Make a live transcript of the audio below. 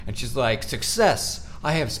And she's like, success!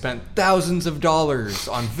 I have spent thousands of dollars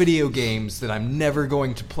on video games that I'm never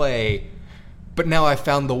going to play, but now I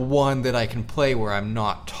found the one that I can play where I'm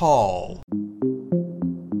not tall.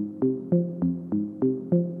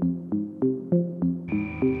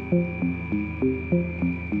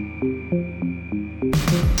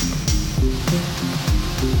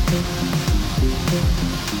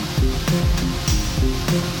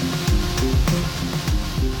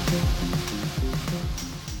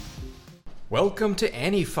 Welcome to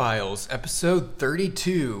Annie Files, episode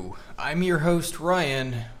 32. I'm your host,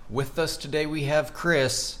 Ryan. With us today we have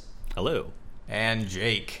Chris. Hello. And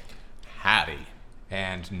Jake. Howdy.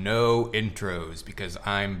 And no intros, because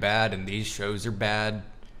I'm bad and these shows are bad.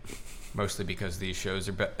 Mostly because these shows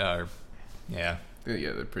are bad. Yeah,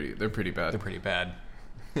 they're pretty bad. They're pretty bad.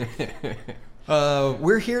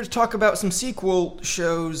 We're here to talk about some sequel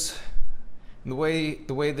shows. And the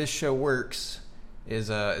way this show works is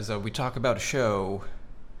we talk about a show,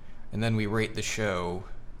 and then we rate the show.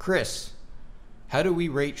 Chris, how do we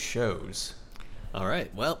rate shows? All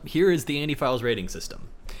right, well, here is the Annie Files rating system.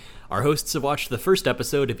 Our hosts have watched the first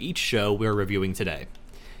episode of each show we're reviewing today.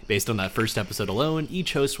 Based on that first episode alone,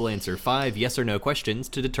 each host will answer 5 yes or no questions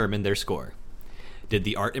to determine their score. Did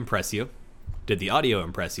the art impress you? Did the audio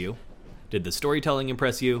impress you? Did the storytelling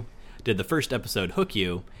impress you? Did the first episode hook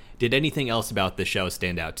you? Did anything else about the show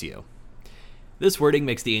stand out to you? This wording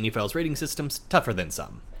makes the Annie Files rating systems tougher than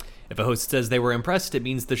some. If a host says they were impressed, it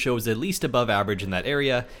means the show is at least above average in that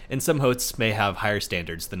area, and some hosts may have higher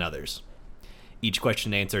standards than others. Each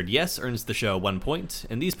question answered yes earns the show 1 point,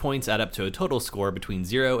 and these points add up to a total score between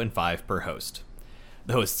 0 and 5 per host.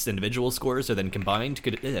 The host's individual scores are then combined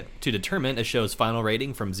to determine a show's final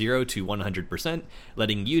rating from 0 to 100%,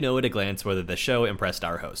 letting you know at a glance whether the show impressed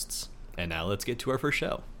our hosts. And now let's get to our first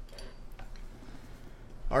show.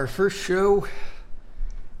 Our first show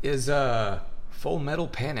is Full Metal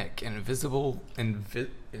Panic: Invisible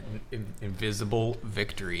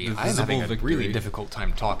Victory. I'm having a really difficult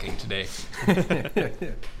time talking today.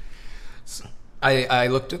 I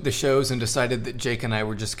looked at the shows and decided that Jake and I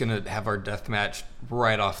were just going to have our death match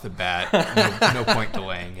right off the bat. No point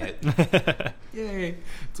delaying it. Yay.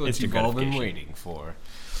 It's what you've all been waiting for.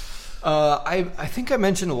 I think I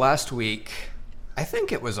mentioned last week, I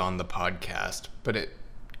think it was on the podcast, but it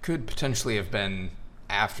could potentially have been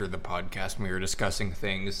after the podcast when we were discussing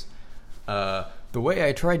things. The way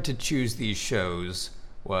I tried to choose these shows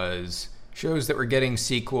was shows that were getting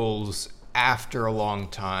sequels after a long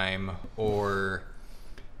time, or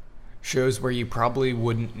shows where you probably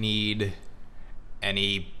wouldn't need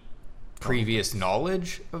any previous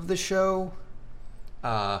knowledge of the show.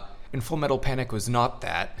 And Full Metal Panic was not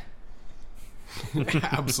that.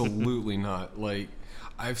 Absolutely not. Like,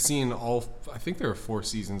 I've seen I think there are 4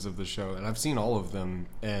 seasons of the show, and I've seen all of them,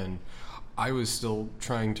 and I was still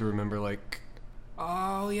trying to remember, like,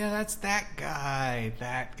 oh, yeah, that's that guy,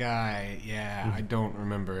 yeah, I don't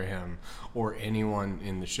remember him, or anyone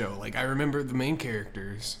in the show. Like, I remember the main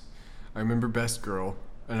characters, I remember Best Girl,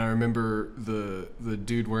 and I remember the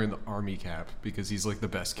dude wearing the army cap, because he's, like, the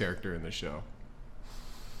best character in the show.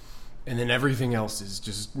 And then everything else is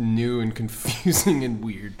just new and confusing and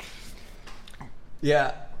weird.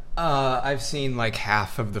 Yeah, I've seen like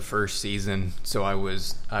half of the first season, so I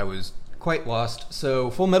was quite lost.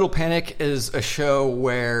 So Full Metal Panic is a show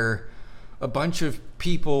where a bunch of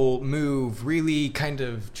people move really kind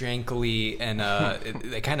of jankily, and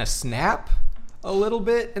they kind of snap a little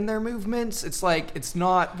bit in their movements. It's like it's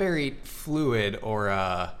not very fluid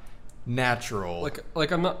or natural.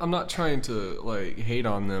 Like I'm not trying to like hate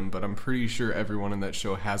on them, but I'm pretty sure everyone in that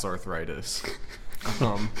show has arthritis.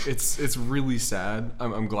 It's really sad.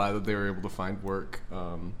 I'm glad that they were able to find work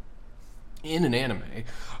in an anime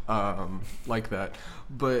like that.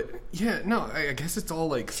 But yeah, no, I guess it's all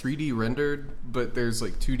like 3D rendered, but there's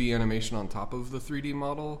like 2D animation on top of the 3D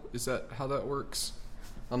model. Is that how that works?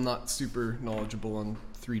 I'm not super knowledgeable on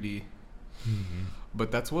 3D,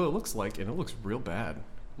 but that's what it looks like, and it looks real bad.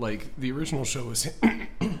 Like the original show was,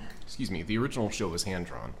 the original show was hand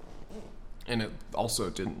drawn. And it also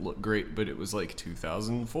didn't look great, but it was like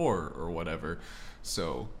 2004 or whatever,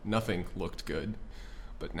 so nothing looked good.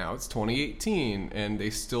 But now it's 2018, and they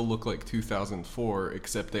still look like 2004,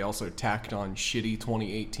 except they also tacked on shitty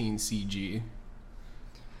 2018 CG.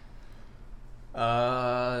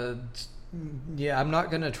 Yeah, I'm not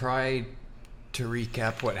going to try to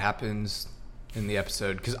recap what happens in the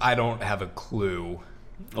episode, because I don't have a clue.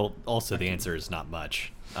 Well, also, the answer is not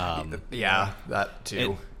much. Yeah, that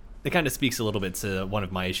too. It kind of speaks a little bit to one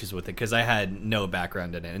of my issues with it, because I had no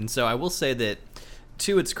background in it. And so I will say that,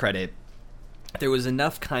 to its credit, there was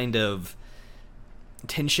enough kind of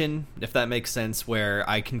tension, if that makes sense, where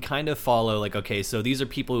I can kind of follow, like, okay, so these are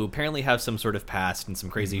people who apparently have some sort of past and some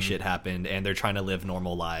crazy shit happened, and they're trying to live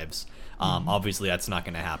normal lives. Obviously, that's not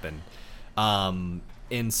going to happen.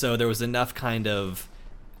 And so there was enough kind of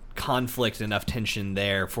conflict, enough tension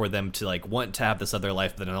there for them to, like, want to have this other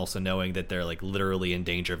life, but then also knowing that they're, like, literally in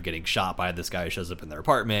danger of getting shot by this guy who shows up in their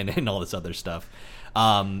apartment and all this other stuff.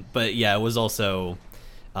 But yeah, it was also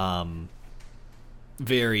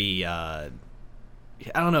very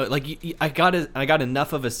I don't know, like, I got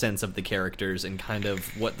enough of a sense of the characters and kind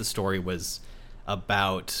of what the story was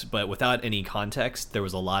about, but without any context. There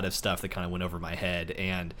was a lot of stuff that kind of went over my head,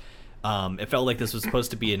 and it felt like this was supposed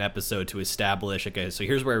to be an episode to establish, okay, so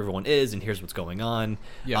here's where everyone is and here's what's going on.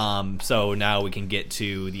 So now we can get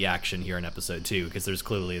to the action here in episode 2, because there's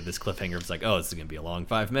clearly this cliffhanger. It's like, oh, this is gonna be a long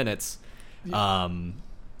 5 minutes.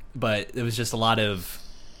 But it was just a lot of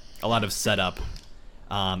setup,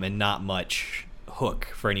 and not much hook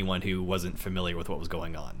for anyone who wasn't familiar with what was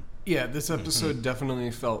going on. Yeah, this episode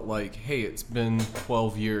definitely felt like, hey, it's been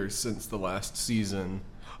 12 years since the last season.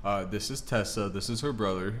 This is Tessa. This is her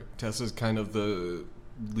brother. Tessa's kind of the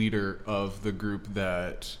leader of the group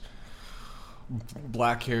that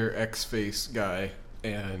black hair X-face guy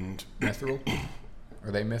and... Mithril?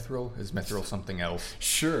 Are they Mithril? Is Mithril something else?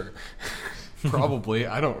 Sure. Probably.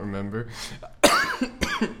 I don't remember.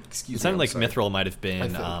 Excuse me. It sounded like sorry. Mithril might have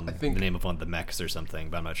been I think the name of one of the mechs or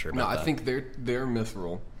something, but I'm not sure about that. No, I think they're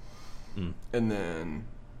Mithril. And then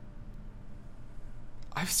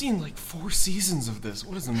I've seen like 4 seasons of this.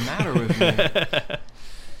 What is the matter with me?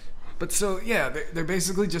 But so yeah, they're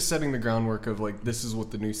basically just setting the groundwork of like, this is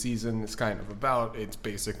what the new season is kind of about. It's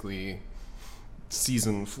basically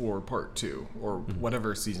season 4 part 2 or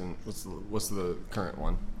whatever season. What's the current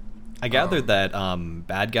one? I gathered that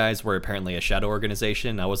bad guys were apparently a shadow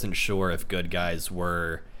organization. I wasn't sure if good guys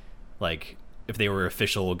were, like, if they were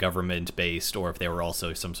official government based, or if they were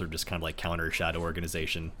also some sort of just kind of like counter shadow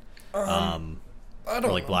organization, I don't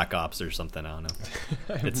or like know. Black Ops or something. I don't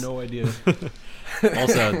know. I have no idea.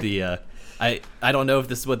 Also, the I don't know if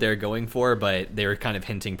this is what they're going for, but they were kind of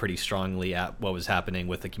hinting pretty strongly at what was happening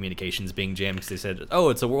with the communications being jammed, because they said, "Oh,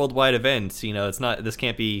 it's a worldwide event. You know, it's not. This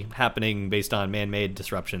can't be happening based on man-made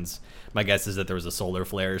disruptions." My guess is that there was a solar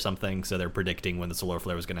flare or something, so they're predicting when the solar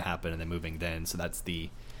flare was going to happen and then moving then. So that's the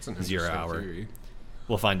It's an 0 interesting hour. theory.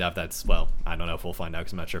 We'll find out if that's, well, I don't know if we'll find out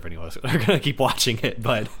because I'm not sure if anyone else are going to keep watching it,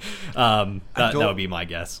 but that would be my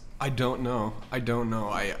guess. I don't know. I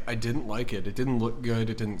didn't like it. It didn't look good.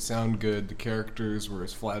 It didn't sound good. The characters were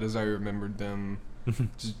as flat as I remembered them.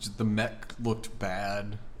 just the mech looked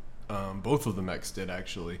bad. Both of the mechs did,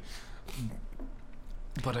 actually.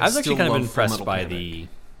 But I was actually still kind of love impressed Fullmetal by Panic.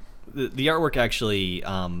 the artwork. Actually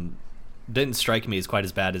didn't strike me as quite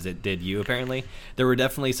as bad as it did you, apparently. There were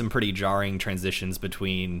definitely some pretty jarring transitions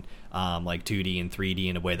between like 2D and 3D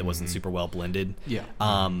in a way that wasn't super well blended. Yeah.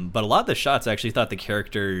 But a lot of the shots, I actually thought the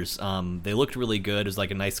characters, they looked really good. It was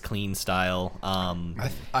like a nice clean style.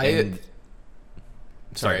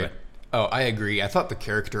 Sorry. Oh, I agree. I thought the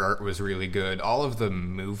character art was really good. All of the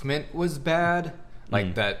movement was bad.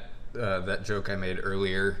 Like that joke I made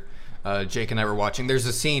earlier. Jake and I were watching. There's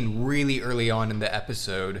a scene really early on in the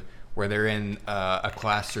episode where they're in a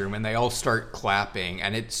classroom and they all start clapping,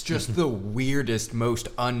 and it's just the weirdest, most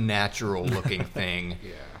unnatural looking thing.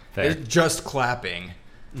 Yeah. Fair. They're just clapping.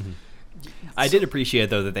 I did appreciate,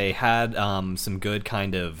 though, that they had some good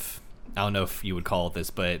kind of, I don't know if you would call it this,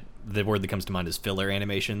 but the word that comes to mind is filler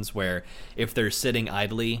animations, where if they're sitting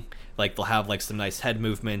idly, like they'll have like some nice head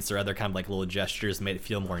movements or other kind of like little gestures that made it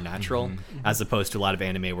feel more natural, as opposed to a lot of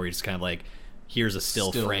anime where you're just kind of like, here's a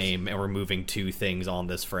still Stills. frame and we're moving 2 things on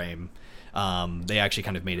this frame. They actually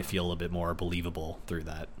kind of made it feel a little bit more believable through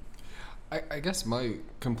that. I guess my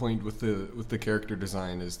complaint with the character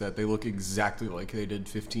design is that they look exactly like they did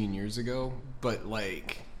 15 years ago, but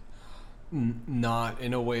like not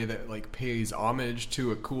in a way that like pays homage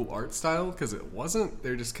to a cool art style, because it wasn't.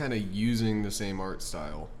 They're just kind of using the same art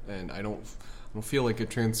style, and I don't feel like it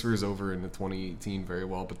transfers over into 2018 very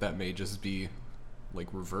well. But that may just be like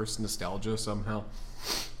reverse nostalgia somehow.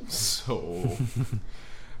 So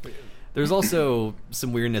There's also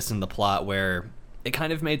some weirdness in the plot where it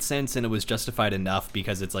kind of made sense and it was justified enough,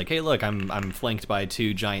 because it's like, hey, look, I'm flanked by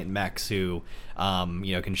 2 giant mechs who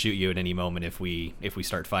can shoot you at any moment if we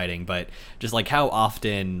start fighting. But just like how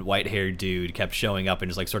often white-haired dude kept showing up and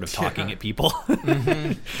just like sort of talking at people.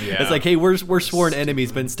 Yeah. It's like, hey, we're sworn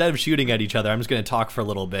enemies, but instead of shooting at each other, I'm just going to talk for a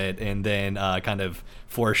little bit and then kind of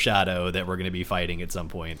foreshadow that we're going to be fighting at some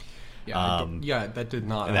point. yeah, that did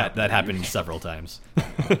not. And happen. that happened several times.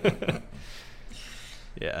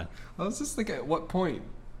 Yeah. I was just thinking, at what point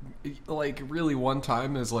like really one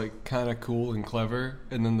time is like kind of cool and clever,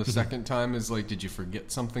 and then the second time is like, did you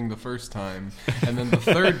forget something the first time? And then the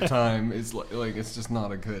third time is like it's just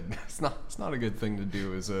not a good. It's not a good thing to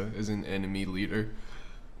do as an enemy leader.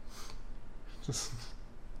 Just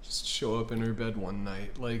show up in her bed one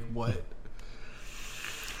night, like what?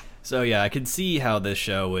 So yeah, I could see how this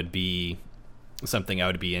show would be something I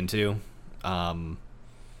would be into,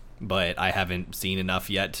 but I haven't seen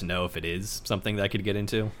enough yet to know if it is something that I could get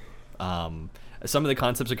into. Some of the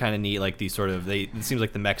concepts are kind of neat, like these sort of it seems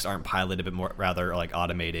like the mechs aren't piloted, but more rather like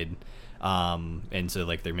automated, and so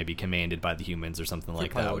like they're maybe commanded by the humans or something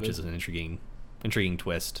like that, which is an intriguing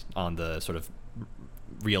twist on the sort of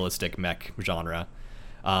realistic mech genre.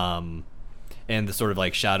 And the sort of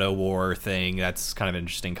like shadow war thing, that's kind of an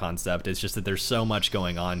interesting concept. It's just that there's so much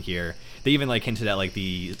going on here. They even like hinted at like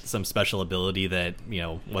some special ability that, you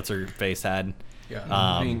know, what's her face had,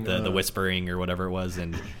 the whispering or whatever it was,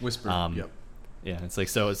 and whisper. Yep. Yeah, it's like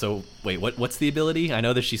so. Wait, what's the ability? I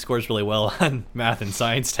know that she scores really well on math and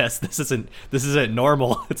science tests. This isn't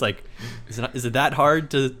normal. It's like, is it that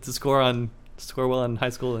hard to score well in high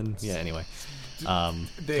school? And yeah, anyway.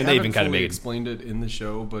 They even kind of explained it in the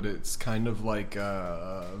show, but it's kind of like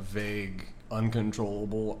vague,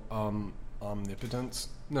 uncontrollable omnipotence.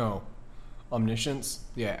 No, omniscience.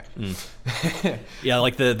 Yeah. Yeah,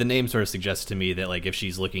 like the name sort of suggests to me that like if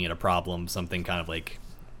she's looking at a problem, something kind of like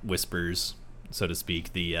whispers, so to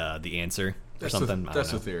speak, the answer or something.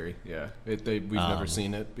 That's a theory. Yeah, we've never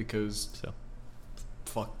seen it because. So.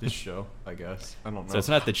 Fuck this show, I guess. I don't know. So it's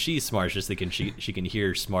not that she's smart; it's just that she can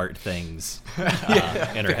hear smart things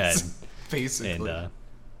in her head, basically. And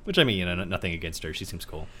which, I mean, you know, nothing against her; she seems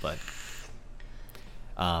cool. But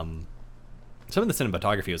some of the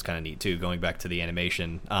cinematography was kind of neat too. Going back to the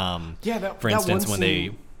animation, for instance, when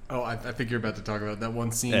they I think you're about to talk about that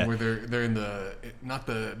one scene where they're in not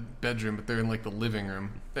the bedroom, but they're in like the living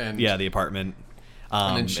room, and the apartment,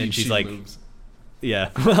 and then she's like. Moves.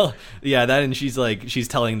 Yeah, well, yeah, that, and she's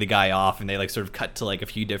telling the guy off, and they like sort of cut to like a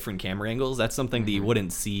few different camera angles. That's something that you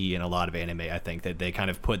wouldn't see in a lot of anime. I think that they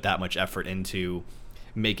kind of put that much effort into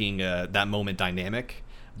making that moment dynamic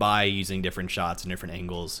by using different shots and different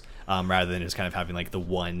angles, rather than just kind of having like the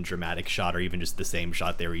one dramatic shot or even just the same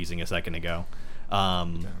shot they were using a second ago.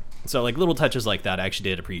 So like little touches like that I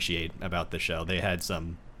actually did appreciate about the show. They had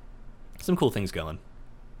some cool things going.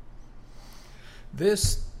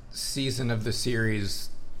 This season of the series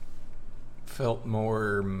felt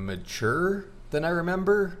more mature than I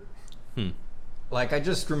remember. Like, I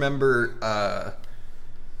just remember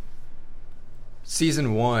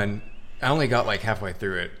season 1, I only got like halfway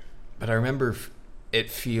through it, but I remember it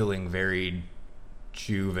feeling very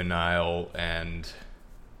juvenile and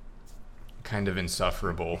kind of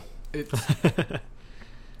insufferable.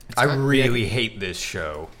 I really hate this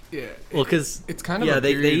show. Yeah, well, because it's kind of a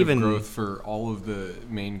period of growth for all of the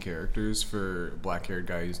main characters. For black-haired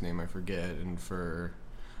guy whose name I forget, and for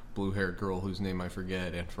blue-haired girl whose name I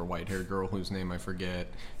forget, and for white-haired girl whose name I forget.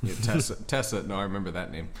 Yeah, Tessa. No, I remember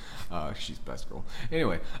that name. She's best girl.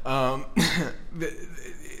 Anyway,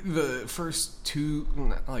 the first two,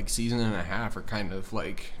 like, season and a half are kind of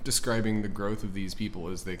like describing the growth of these people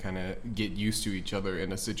as they kind of get used to each other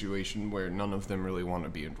in a situation where none of them really want to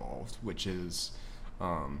be involved, which is.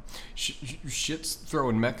 Shit's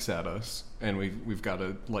throwing mechs at us, and we've got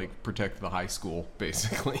to like protect the high school,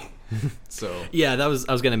 basically. So yeah, I was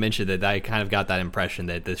going to mention that I kind of got that impression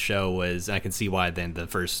that the show was, and I can see why then the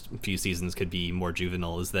first few seasons could be more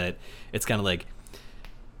juvenile, is that it's kind of like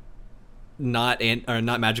not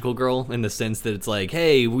Magical Girl in the sense that it's like,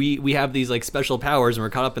 hey, we have these like special powers and we're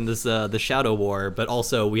caught up in this the shadow war, but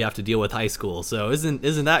also we have to deal with high school. So isn't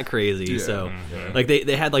that crazy? Yeah. So like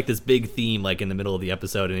they had like this big theme like in the middle of the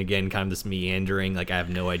episode, and again kind of this meandering, like I have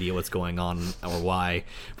no idea what's going on or why,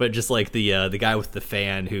 but just like the guy with the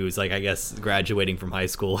fan who's like I guess graduating from high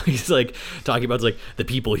school, he's like talking about like the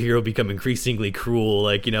people here will become increasingly cruel,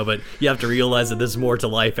 like, you know, but you have to realize that there's more to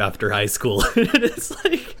life after high school. It's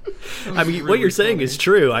like, I mean, what you're saying is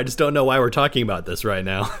true. I just don't know why we're talking about this right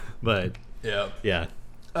now. But yeah.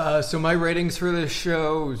 So my ratings for this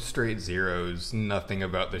show, straight zeros. Nothing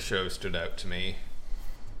about the show stood out to me.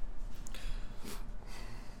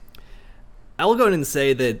 I'll go ahead and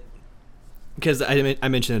say that because I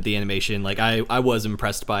mentioned that the animation, like I was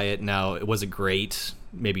impressed by it. Now, was it great?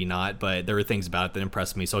 Maybe not, but there were things about it that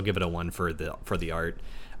impressed me. So I'll give it a 1 for the art.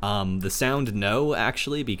 The sound, no,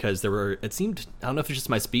 actually, because it seemed, I don't know if it's just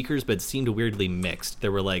my speakers, but it seemed weirdly mixed.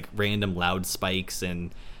 There were like random loud spikes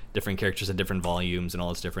and different characters at different volumes and all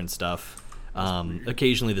this different stuff.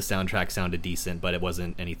 Occasionally the soundtrack sounded decent, but it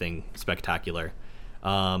wasn't anything spectacular.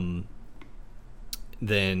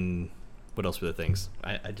 then what else were the things?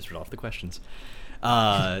 I just read off the questions.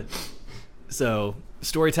 So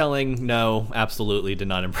storytelling, no, absolutely did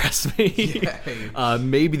not impress me.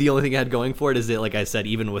 Maybe the only thing I had going for it is that, like I said,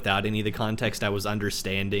 even without any of the context, I was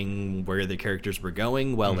understanding where the characters were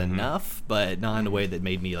going well enough, but not in a way that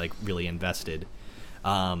made me like really invested.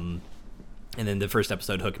 And then the first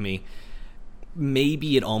episode hooked me.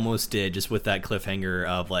 Maybe it almost did, just with that cliffhanger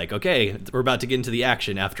of like, okay, we're about to get into the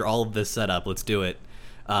action after all of this setup, let's do it.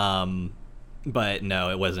 But no,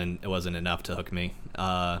 it wasn't enough to hook me.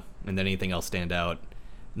 And then anything else stand out,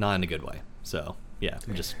 not in a good way. So yeah,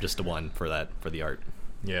 just a 1 for that, for the art.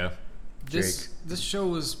 Yeah. This show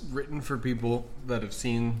was written for people that have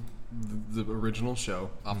seen the original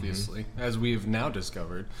show, obviously, as we've now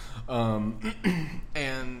discovered.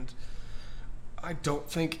 And I don't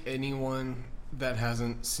think anyone that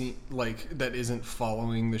hasn't seen, like, that isn't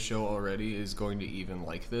following the show already is going to even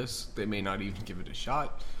like this. They may not even give it a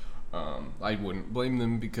shot. I wouldn't blame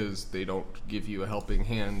them because they don't give you a helping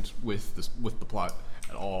hand with the plot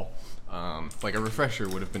at all. Like a refresher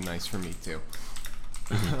would have been nice for me too,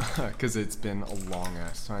 because it's been a long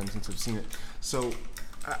ass time since I've seen it. So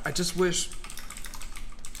I just wish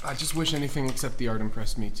anything except the art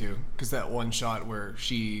impressed me too. Because that one shot where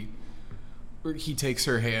he takes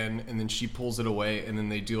her hand and then she pulls it away and then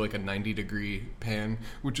they do like a 90-degree pan,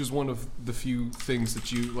 which is one of the few things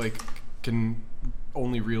that you like can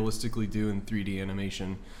only realistically do in 3D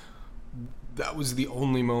animation. That was the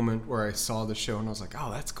only moment where I saw the show and I was like,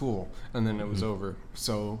 oh, that's cool. And then it was over.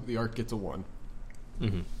 So the art gets a 1.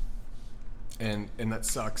 And that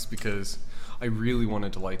sucks because I really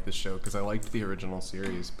wanted to like this show because I liked the original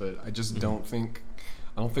series, but I just don't think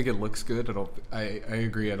it looks good. I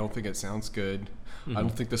agree. I don't think it sounds good. I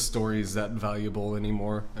don't think the story is that valuable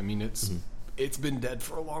anymore. I mean, it's been dead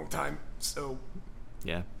for a long time. So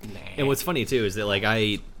yeah. And what's funny too is that like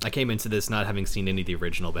I came into this not having seen any of the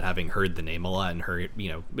original, but having heard the name a lot and heard, you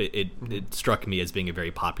know, it struck me as being a very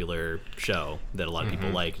popular show that a lot of people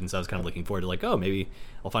liked, and so I was kind of looking forward to like, oh, maybe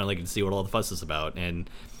I'll finally get to see what all the fuss is about. And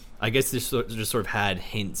I guess this just sort of had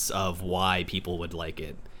hints of why people would like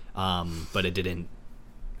it, but it didn't,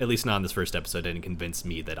 at least not in this first episode, didn't convince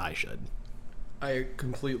me that I should. I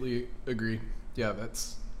completely agree. Yeah,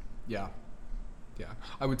 yeah,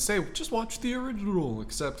 I would say just watch the original,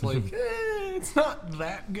 except like it's not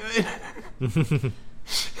that good.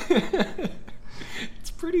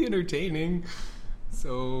 It's pretty entertaining,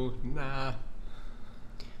 so nah.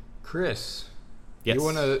 Chris, yes, you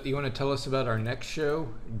wanna tell us about our next show,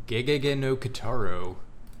 Gegege no Kitaro?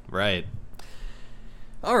 Right.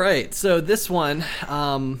 All right. So this one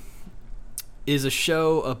is a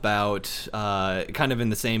show about kind of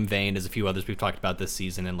in the same vein as a few others we've talked about this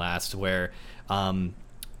season and last, where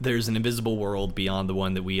there's an invisible world beyond the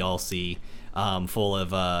one that we all see, full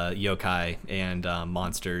of yokai and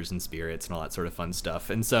monsters and spirits and all that sort of fun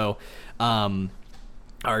stuff. And so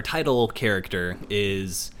our title character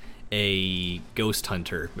is a ghost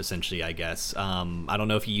hunter, essentially, I guess. I don't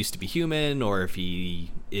know if he used to be human or if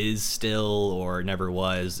he is still or never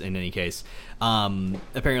was. In any case,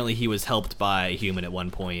 apparently he was helped by a human at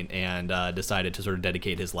one point and decided to sort of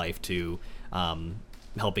dedicate his life to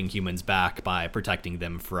helping humans back by protecting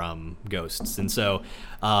them from ghosts. And so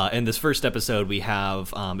in this first episode we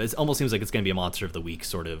have it almost seems like it's going to be a monster of the week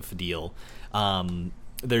sort of deal.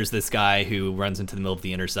 There's this guy who runs into the middle of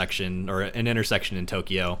the intersection, or an intersection in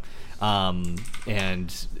Tokyo,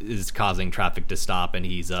 and is causing traffic to stop, and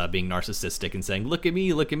he's being narcissistic and saying, look at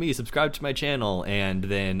me, subscribe to my channel, and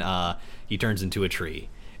then he turns into a tree.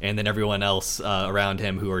 And then everyone else around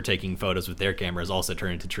him who are taking photos with their cameras also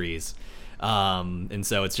turn into trees. And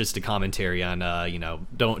so it's just a commentary on,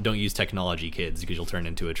 don't use technology, kids, because you'll turn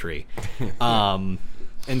into a tree.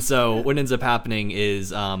 And so what ends up happening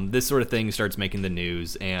is this sort of thing starts making the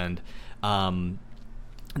news, and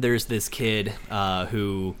there's this kid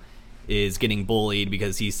who is getting bullied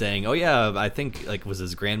because he's saying, oh yeah, I think like was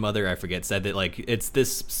his grandmother, I forget, said that like it's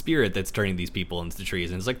this spirit that's turning these people into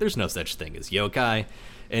trees, and it's like there's no such thing as yokai.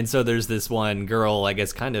 And so there's this one girl, I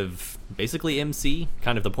guess kind of basically MC,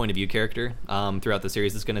 kind of the point of view character throughout the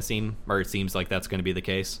series is going to seem, or it seems like that's going to be the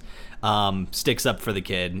case, sticks up for the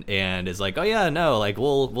kid and is like, oh yeah, no, like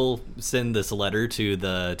we'll send this letter to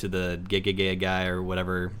the Gegege guy or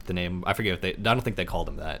whatever the name, I forget I don't think they called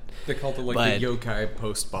him that. They called it like the yokai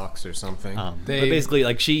post box or something. But basically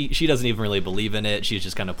like she doesn't even really believe in it. She's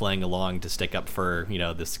just kind of playing along to stick up for,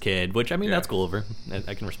 this kid, which I mean, that's cool of her.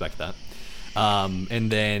 I can respect that.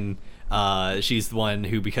 And then she's the one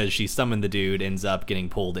who, because she summoned the dude, ends up getting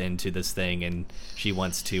pulled into this thing, and she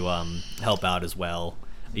wants to help out as well.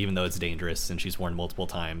 even though it's dangerous, and she's warned multiple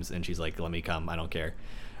times, and she's like, let me come, I don't care.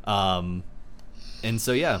 And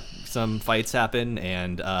so, yeah, some fights happen,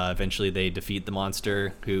 and eventually they defeat the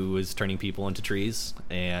monster who is turning people into trees,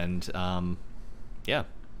 and yeah,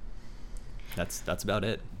 that's about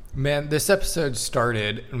it. Man, this episode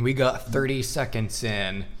started, and we got 30 seconds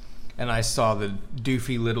in, and I saw the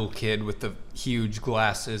doofy little kid with the huge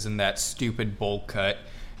glasses and that stupid bowl cut,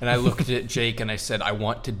 and I looked at Jake and I said, I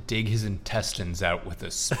want to dig his intestines out with a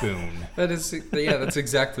spoon. That's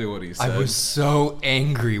exactly what he said. I was so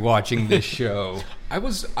angry watching this show. I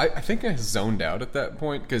think I zoned out at that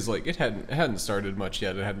point because like it hadn't started much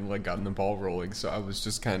yet. It hadn't like gotten the ball rolling, so I was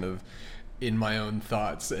just kind of in my own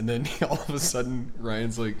thoughts. And then all of a sudden,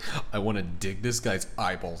 Ryan's like, "I want to dig this guy's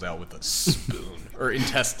eyeballs out with a spoon or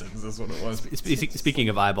intestines." That's what it was. Speaking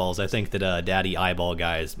of eyeballs, I think that Daddy Eyeball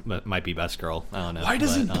Guys might be best girl. I don't know. Why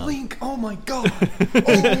does he blink? Oh my god!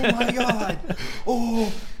 Oh my god!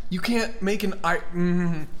 Oh, you can't make an eye.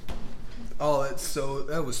 Oh,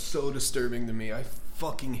 that was so disturbing to me. I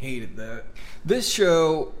fucking hated that. This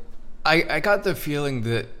show, I got the feeling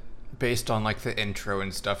that based on like the intro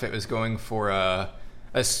and stuff, it was going for a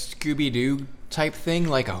Scooby-Doo type thing,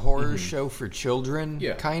 like a horror show for children,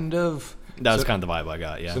 kind of. That was kind of the vibe I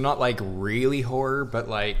got, yeah. So not like really horror, but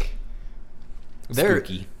like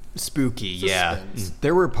spooky, yeah.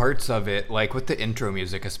 There were parts of it, like with the intro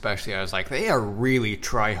music especially, I was like, they are really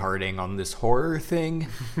try-harding on this horror thing,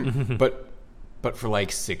 but for like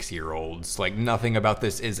 6-year-olds. Like nothing about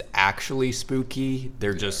this is actually spooky.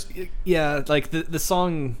 They're just... Yeah, like the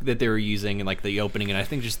song that they were using and like the opening, and I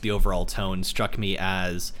think just the overall tone struck me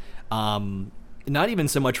as not even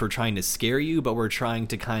so much we're trying to scare you, but we're trying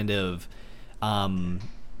to kind of... I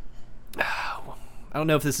don't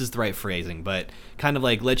know if this is the right phrasing, but kind of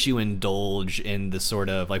like let you indulge in the sort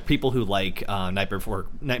of like people who like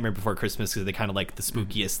Nightmare Before Christmas because they kind of like the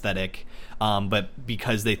spooky aesthetic, but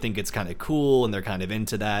because they think it's kind of cool and they're kind of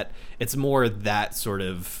into that, it's more that sort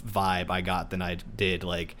of vibe I got than I did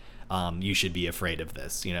like you should be afraid of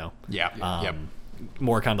this, you know? Yeah.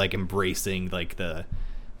 More kind of like embracing that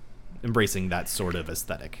sort of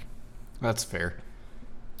aesthetic. That's fair.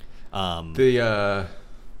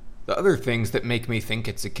 The other things that make me think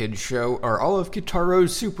it's a kid's show are all of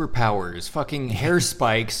Kitaro's superpowers. Fucking hair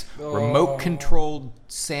spikes, remote-controlled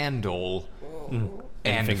sandal,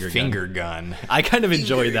 and finger gun. I kind of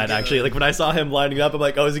enjoyed that, actually. Like, when I saw him lining up, I'm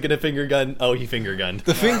like, oh, is he going to finger gun? Oh, he finger gunned.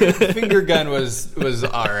 The finger gun was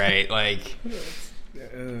alright. Like,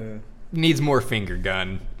 needs more finger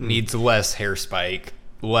gun. Needs less hair spike.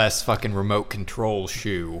 Less fucking remote control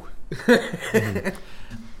shoe.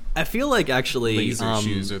 I feel like actually laser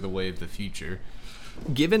shoes are the way of the future.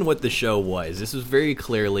 Given what the show was, this was very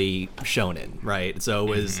clearly shonen, right?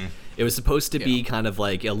 So it was supposed to be kind of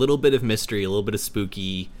like a little bit of mystery, a little bit of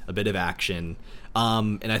spooky, a bit of action.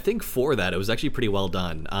 And I think for that, it was actually pretty well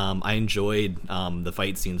done. I enjoyed the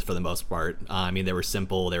fight scenes for the most part. I mean, they were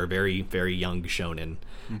simple. They were very, very young shonen.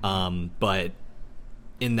 But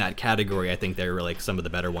in that category, I think they were like some of the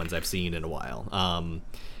better ones I've seen in a while.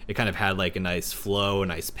 It kind of had like a nice flow, a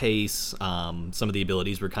nice pace. Some of the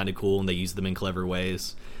abilities were kind of cool, and they used them in clever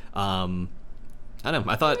ways. I don't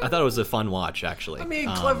know. I thought it was a fun watch, actually. I mean,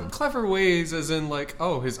 clever ways, as in like,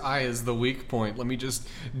 oh, his eye is the weak point. Let me just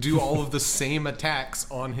do all of the same attacks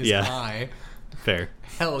on his eye. Fair.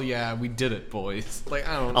 Hell yeah, we did it, boys. Like,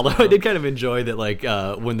 I don't know. Although I did kind of enjoy that, like,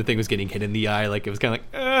 when the thing was getting hit in the eye, like, it was kind of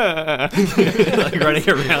like, like running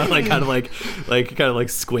around, like, kind of like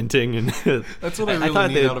squinting. And that's what I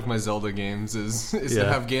really need out of my Zelda games is to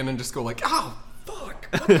have Ganon just go like, oh, fuck,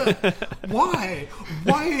 what the, why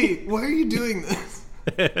are you doing this?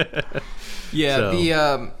 Yeah,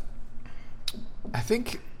 so. I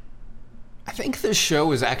think this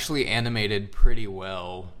show is actually animated pretty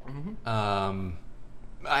well. All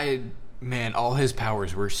his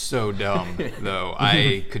powers were so dumb, though.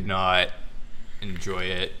 I could not enjoy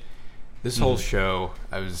it. This whole show,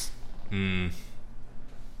 I was...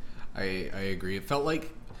 I agree. It felt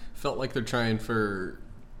like they're trying for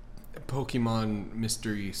Pokemon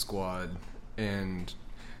Mystery Squad, and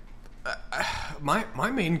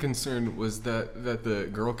my main concern was that the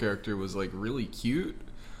girl character was like really cute,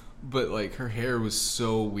 but like her hair was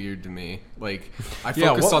so weird to me. Like I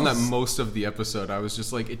focused on that most of the episode. I was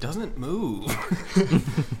just like, it doesn't move.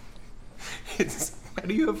 How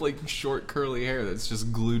do you have like short curly hair that's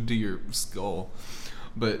just glued to your skull?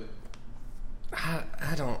 But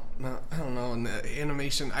I don't know. In the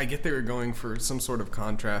animation, I get they were going for some sort of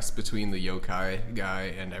contrast between the yokai guy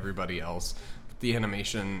and everybody else. But the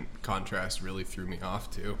animation contrast really threw me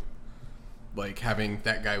off too. Like having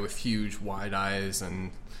that guy with huge wide eyes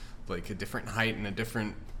and like a different height and a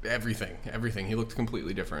different everything. He looked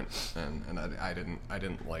completely different, and I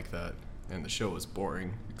didn't like that. And the show was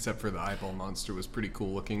boring, except for the eyeball monster was pretty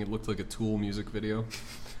cool looking. It looked like a Tool music video.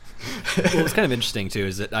 Well, what's kind of interesting too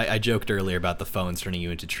is that I joked earlier about the phones turning you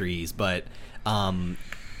into trees, but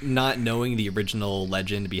not knowing the original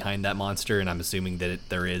legend behind that monster, and I'm assuming that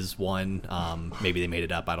there is one. Maybe they made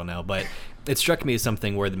it up, I don't know, but it struck me as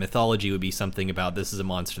something where the mythology would be something about this is a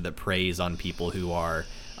monster that preys on people who are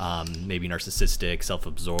maybe narcissistic,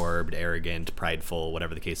 self-absorbed, arrogant, prideful,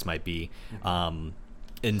 whatever the case might be.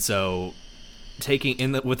 And so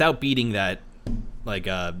without beating that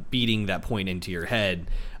point into your head,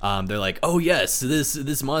 they're like, oh yes,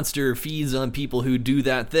 this monster feeds on people who do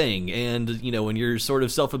that thing, and when you're sort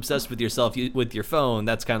of self-obsessed with yourself with your phone,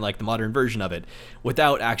 that's kind of like the modern version of it,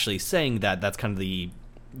 without actually saying that. That's kind of the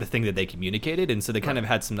thing that they communicated, and so they kind of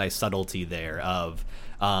had some nice subtlety there of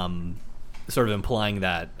sort of implying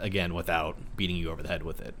that again without beating you over the head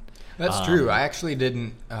with it. That's true. I actually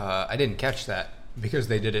didn't catch that because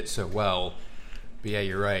they did it so well. But yeah,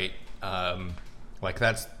 you're right. Like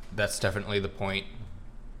that's definitely the point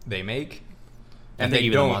they make. And I think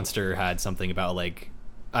even the monster had something about like,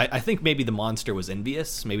 I think maybe the monster was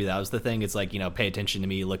envious. Maybe that was the thing. It's like, pay attention to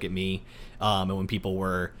me, look at me. And when people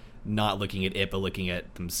were not looking at it but looking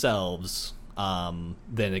at themselves,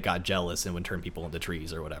 then it got jealous and would turn people into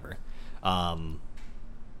trees or whatever.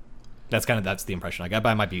 That's the impression I got, but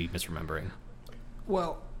I might be misremembering.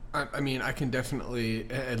 Well, I mean, I can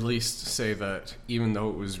definitely at least say that even though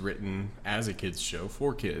it was written as a kids show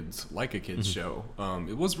for kids, like a kids show,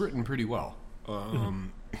 it was written pretty well.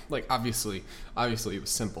 Like obviously it was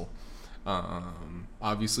simple.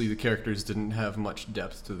 Obviously the characters didn't have much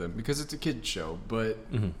depth to them because it's a kids show, but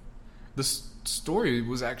the story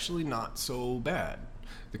was actually not so bad.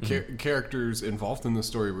 The characters involved in the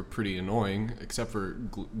story were pretty annoying, except for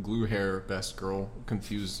glue hair best girl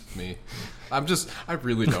confused me. I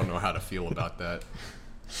really don't know how to feel about that.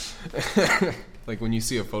 Like when you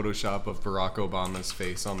see a Photoshop of Barack Obama's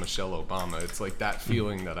face on Michelle Obama, it's like that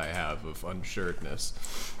feeling that I have of unsureness.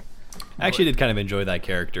 I actually did kind of enjoy that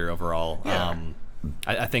character overall. Yeah.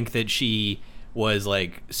 I think that she was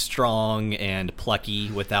like strong and plucky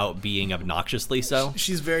without being obnoxiously so.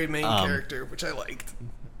 She's very main character, which I liked.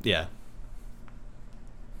 Yeah.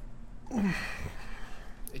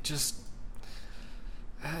 It just...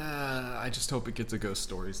 I just hope it gets a Ghost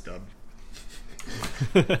Stories dub.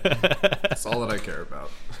 That's all that I care about.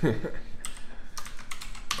 Like,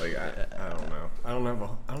 I don't know. I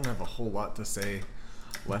don't have a whole lot to say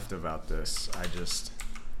left about this.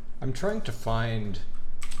 I'm trying to find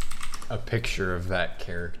a picture of that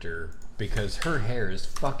character because her hair is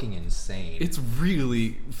fucking insane. It's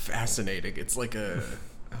really fascinating. It's like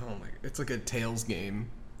it's like a Tails game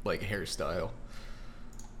like hairstyle.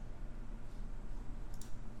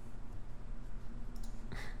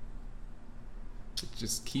 It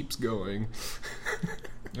just keeps going.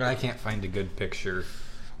 I can't find a good picture.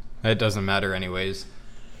 It doesn't matter anyways.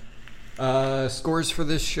 Scores for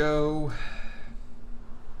this show.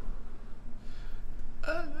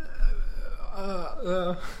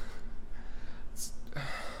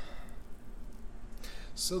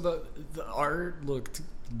 So the art looked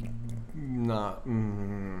not.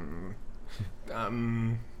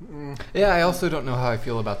 Yeah, I also don't know how I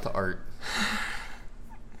feel about the art.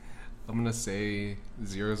 I'm gonna say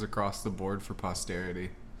zeros across the board for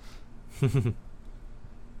posterity.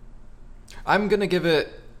 I'm gonna give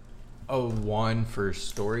it a 1 for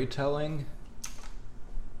storytelling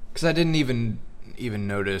because I didn't even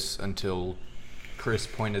notice until Chris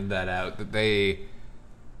pointed that out that the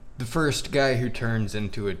first guy who turns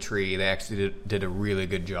into a tree, they actually did a really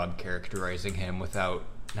good job characterizing him without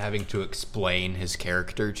having to explain his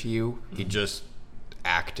character to you. He just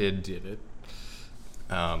did it.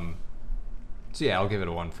 So yeah, I'll give it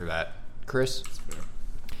a 1 for that. Chris?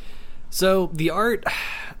 So the art,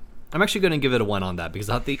 I'm actually going to give it a 1 on that because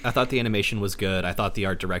I thought the animation was good. I thought the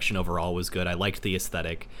art direction overall was good. I liked the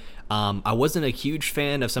aesthetic. I wasn't a huge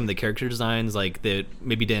fan of some of the character designs, like that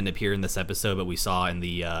maybe didn't appear in this episode, but we saw in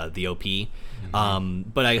the OP.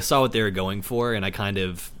 But I saw what they were going for, and I kind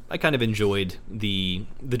of enjoyed the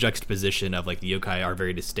juxtaposition of like the yokai are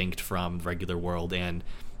very distinct from the regular world, and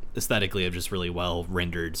aesthetically are just really well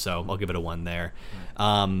rendered. So I'll give it a 1 there.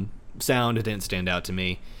 Sound didn't stand out to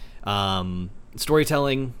me.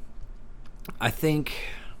 Storytelling, I think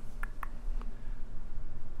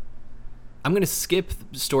I'm going to skip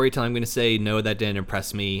storytelling. I'm going to say no, that didn't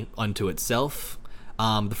impress me unto itself.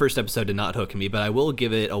 The first episode did not hook me, but I will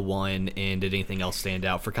give it a 1. And did anything else stand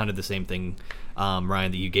out for kind of the same thing,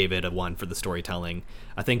 Ryan, that you gave it a 1 for the storytelling?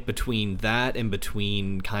 I think between that and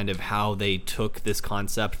between kind of how they took this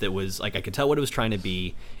concept that was like, I could tell what it was trying to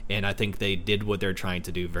be, and I think they did what they're trying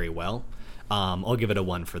to do very well. I'll give it a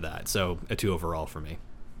 1 for that. So a 2 overall for me.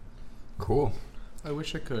 Cool. I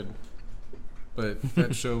wish I could, but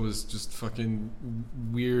that show was just fucking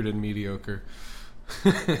weird and mediocre.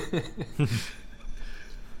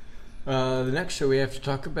 The next show we have to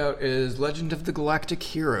talk about is Legend of the Galactic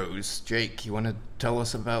Heroes. Jake, you want to tell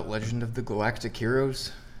us about Legend of the Galactic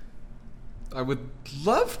Heroes? I would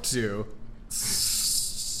love to.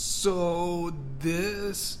 So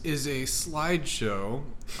this is a slideshow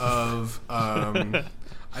of,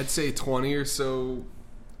 I'd say 20 or so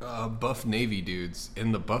buff Navy dudes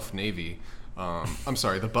in the buff Navy. I'm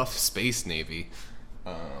sorry, the buff Space Navy.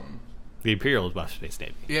 The Imperial Buff Space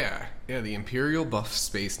Navy. Yeah, the Imperial Buff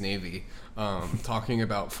Space Navy, talking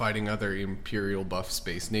about fighting other Imperial Buff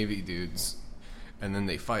Space Navy dudes, and then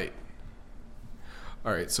they fight.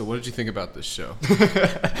 All right, so what did you think about this show?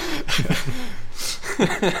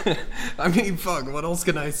 I mean, fuck, what else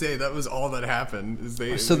can I say? That was all that happened.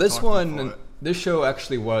 This show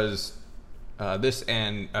actually was, this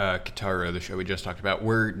and Kitaro, the show we just talked about,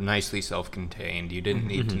 were nicely self-contained. You didn't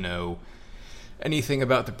need to know anything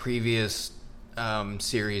about the previous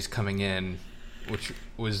series coming in, which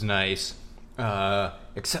was nice.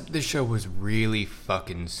 Except this show was really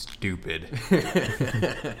fucking stupid.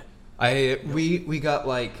 We got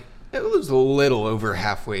like, it was a little over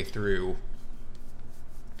halfway through,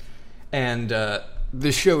 and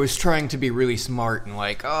the show is trying to be really smart and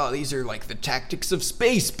like, oh, these are like the tactics of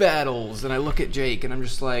space battles. And I look at Jake and I'm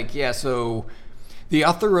just like, yeah, so the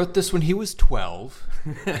author wrote this when he was 12.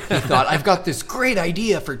 He thought, I've got this great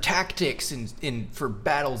idea for tactics for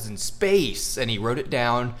battles in space, and he wrote it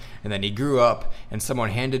down, and then he grew up, and someone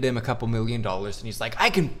handed him a couple $1 million, and he's like, I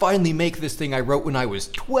can finally make this thing I wrote when I was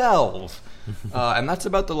 12. And that's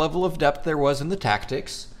about the level of depth there was in the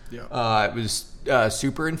tactics. Yeah. It was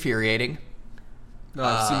super infuriating.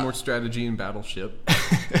 I've seen more strategy in Battleship.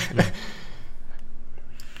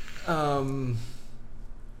 And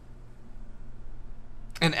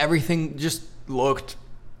everything just looked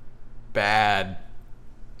bad.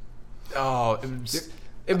 Oh,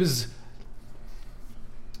 it was.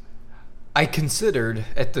 I considered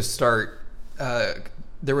at the start.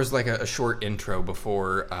 There was like a short intro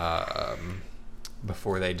before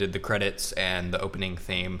they did the credits and the opening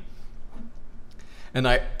theme, and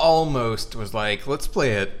I almost was like, let's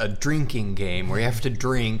play a drinking game where you have to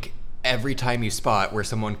drink every time you spot where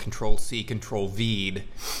someone Control-C, Control-V'd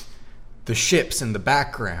the ships in the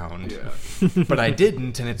background. Yeah. But I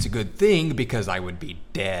didn't, and it's a good thing because I would be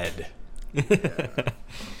dead.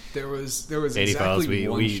 There was 80 exactly Files,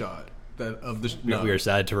 one shot that of the. No. We are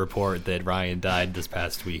sad to report that Ryan died this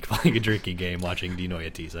past week playing a drinking game watching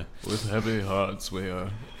Dinoya Tisa. With heavy hearts, we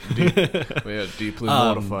are deeply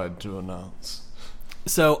mortified to announce.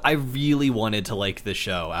 So I really wanted to like the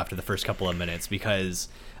show after the first couple of minutes because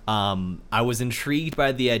I was intrigued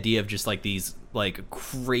by the idea of just like these like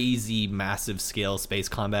crazy massive scale space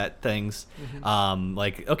combat things.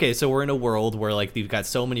 Like, okay, so we're in a world where like we've got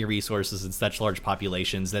so many resources and such large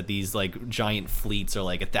populations that these like giant fleets are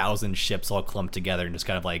like 1,000 ships all clumped together and just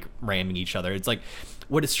kind of like ramming each other. It's like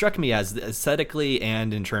what it struck me as aesthetically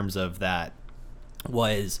and in terms of that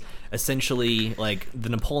was essentially like the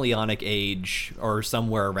Napoleonic age or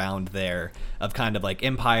somewhere around there of kind of like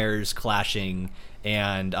empires clashing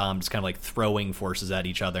and just kind of like throwing forces at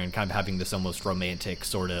each other and kind of having this almost romantic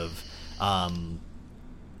sort of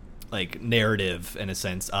like narrative in a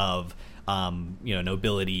sense of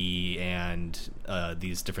nobility and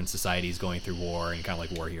these different societies going through war and kind of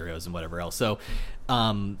like war heroes and whatever else. So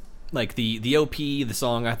like the OP, the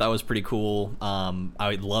song I thought was pretty cool.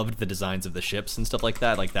 I loved the designs of the ships and stuff like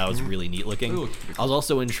that. Like that was really neat looking. I was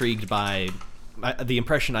also intrigued by the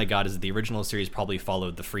impression I got is that the original series probably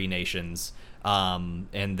followed the Free Nations.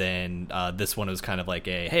 And then this one was kind of like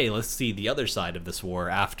hey, let's see the other side of this war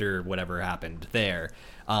after whatever happened there.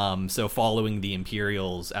 So following the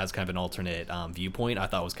Imperials as kind of an alternate viewpoint, I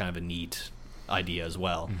thought was kind of a neat idea as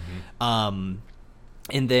well.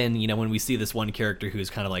 And then, when we see this one character who's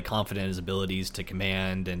kind of like confident in his abilities to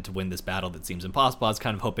command and to win this battle that seems impossible, I was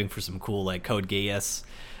kind of hoping for some cool like Code Geass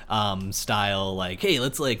style, like, hey,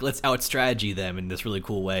 let's out strategy them in this really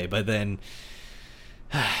cool way. But then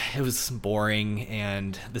it was boring,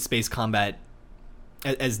 and the space combat,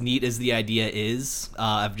 as neat as the idea is,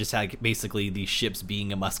 I've just had basically these ships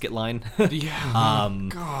being a musket line. Yeah.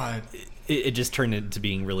 God. It just turned into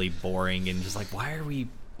being really boring and just like, why are we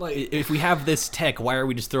Like, if we have this tech, why are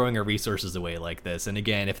we just throwing our resources away like this? And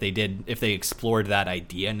again, if they explored that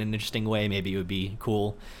idea in an interesting way, maybe it would be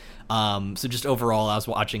cool. So just overall, I was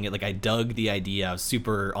watching it, like, I dug the idea. I was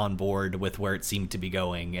super on board with where it seemed to be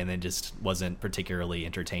going, and then just wasn't particularly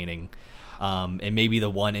entertaining. And maybe the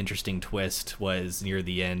one interesting twist was near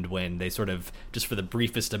the end when they sort of, just for the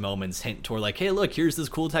briefest of moments, hint toward like, hey, look, here's this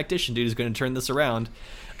cool tactician dude who's going to turn this around.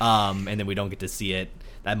 And then we don't get to see it.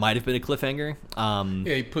 That might have been a cliffhanger.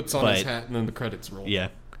 yeah, he puts on his hat and then the credits roll. Yeah,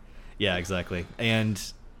 exactly. And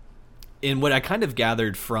in what I kind of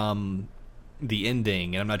gathered from the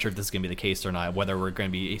ending, and I'm not sure if this is going to be the case or not, whether we're going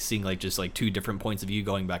to be seeing like just like two different points of view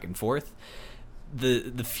going back and forth.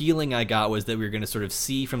 The feeling I got was that we were going to sort of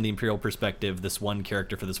see from the Imperial perspective this one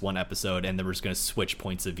character for this one episode, and then we're just going to switch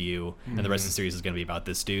points of view, and the rest of the series is going to be about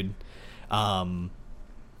this dude.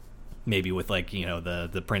 Maybe with like, you know,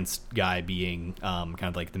 the prince guy being kind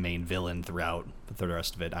of like the main villain throughout the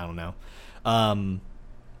rest of it. I don't know.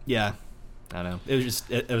 Yeah, I don't know. It was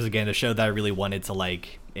just it was again a show that I really wanted to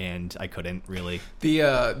like, and I couldn't really.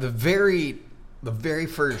 The very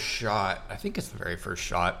first shot, I think it's the very first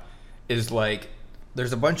shot, is like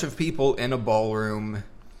there's a bunch of people in a ballroom,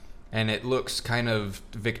 and it looks kind of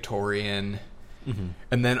Victorian. Mm-hmm.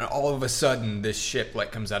 And then all of a sudden, this ship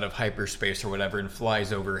like comes out of hyperspace or whatever and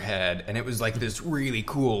flies overhead, and it was like this really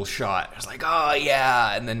cool shot. I was like, oh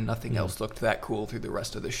yeah, and then nothing else looked that cool through the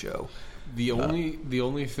rest of the show. The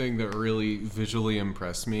only thing that really visually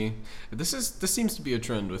impressed me, this seems to be a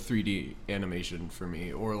trend with 3D animation for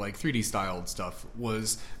me, or like 3D styled stuff,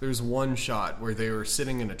 was there's one shot where they were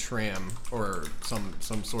sitting in a tram or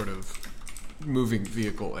some sort of moving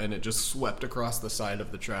vehicle, and it just swept across the side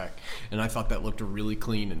of the track, and I thought that looked really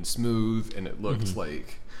clean and smooth, and it looked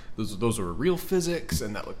like those were real physics,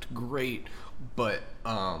 and that looked great. But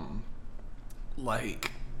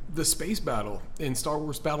like the space battle in Star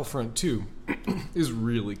Wars Battlefront 2 is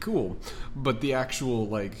really cool, but the actual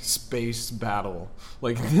like space battle,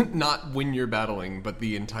 like not when you're battling, but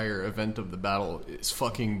the entire event of the battle is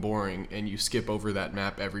fucking boring, and you skip over that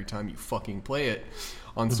map every time you fucking play it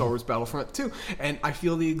on Star Wars Battlefront 2. And I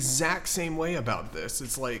feel the exact same way about this.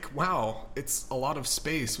 It's like, wow, it's a lot of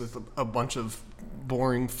space with a bunch of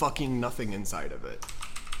boring fucking nothing inside of it.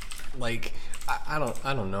 Like, I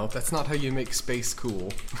don't know. That's not how you make space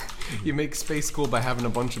cool. You make space cool by having a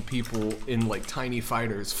bunch of people in like tiny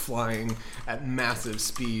fighters flying at massive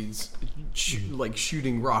speeds, like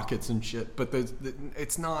shooting rockets and shit. But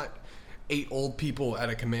it's not 8 old people at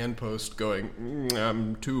a command post going,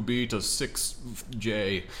 I'm 2B to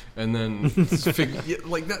 6J, and then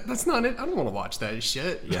like that's not it. I don't want to watch that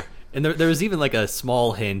shit. Yeah. And there was even like a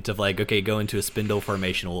small hint of like, okay, go into a spindle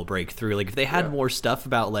formation, we'll break through. Like if they had more stuff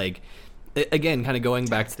about like, again, kind of going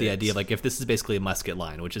back to the idea of like, if this is basically a musket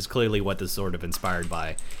line, which is clearly what this is sort of inspired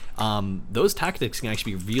by, those tactics can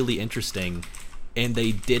actually be really interesting, and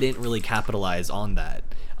they didn't really capitalize on that.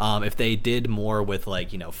 If they did more with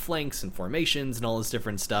like, you know, flanks and formations and all this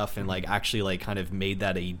different stuff, and like actually like kind of made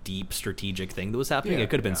that a deep strategic thing that was happening, it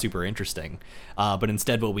could have been super interesting. But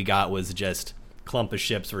instead what we got was just clump of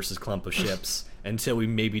ships versus clump of ships until we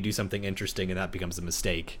maybe do something interesting, and that becomes a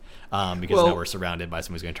mistake because now we're surrounded by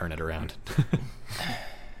someone who's going to turn it around.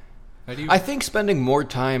 I think spending more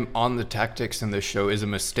time on the tactics in this show is a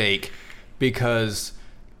mistake, because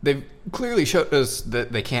they've clearly showed us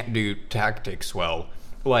that they can't do tactics well.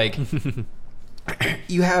 Like,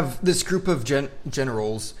 you have this group of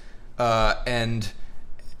generals and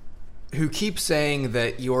who keep saying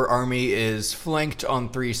that your army is flanked on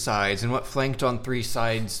 3 sides, and what flanked on 3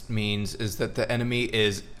 sides means is that the enemy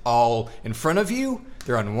is all in front of you,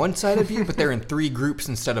 they're on one side of you, but they're in 3 groups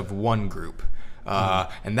instead of 1 group,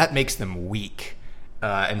 and that makes them weak,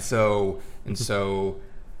 and so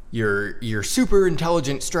your super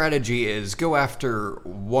intelligent strategy is go after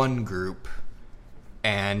 1 group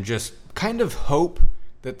and just kind of hope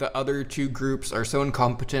that the other 2 groups are so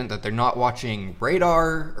incompetent that they're not watching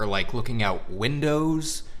radar or like looking out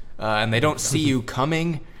windows, and they don't see you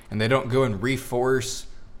coming, and they don't go and reforce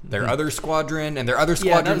their other squadron, and their other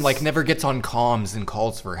squadron like never gets on comms and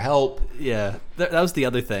calls for help. Yeah, that was the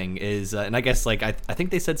other thing is, and I guess like I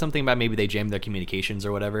think they said something about maybe they jammed their communications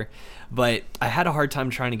or whatever, but I had a hard time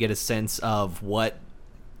trying to get a sense of what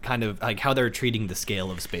kind of like how they're treating the scale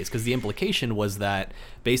of space, because the implication was that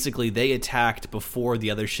basically they attacked before the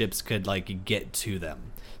other ships could like get to them.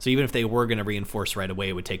 So even if they were going to reinforce right away,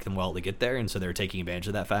 it would take them a while to get there, and so they're taking advantage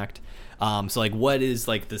of that fact. So like, what is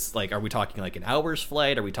like this? Like, are we talking like an hour's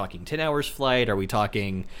flight? Are we talking 10 hours flight? Are we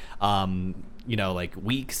talking like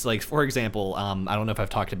weeks. Like, for example, I don't know if I've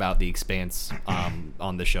talked about The Expanse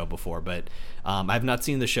on the show before, but I've not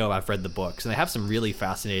seen the show. I've read the books, and they have some really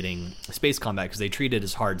fascinating space combat because they treat it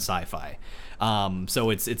as hard sci-fi. So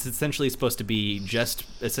it's essentially supposed to be just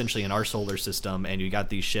essentially in our solar system, and you got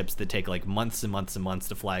these ships that take like months and months and months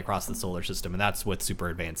to fly across the solar system, and that's what's super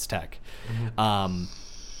advanced tech.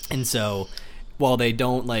 And so while they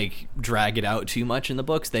don't like drag it out too much in the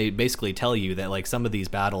books, they basically tell you that like some of these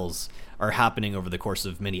battles are happening over the course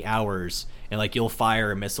of many hours, and like you'll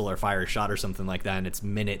fire a missile or fire a shot or something like that, and it's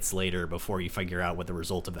minutes later before you figure out what the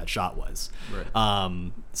result of that shot was.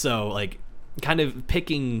 Right. So like kind of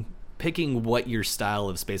picking what your style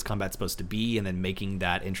of space combat's supposed to be and then making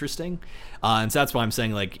that interesting. And so that's why I'm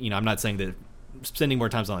saying, like, I'm not saying that spending more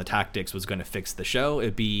time on the tactics was going to fix the show.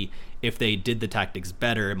 It'd be if they did the tactics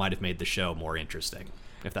better, it might have made the show more interesting,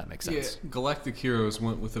 if that makes sense. Yeah, Galactic Heroes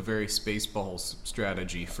went with a very Spaceballs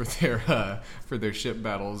strategy for their ship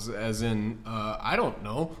battles, as in, I don't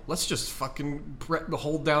know, let's just fucking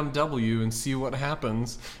hold down W and see what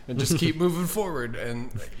happens, and just keep moving forward.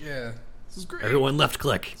 And yeah, this is great. Everyone left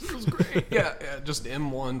click. This was great. Yeah, just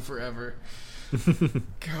M1 forever.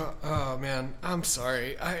 God, oh man, I'm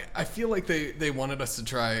sorry. I feel like they wanted us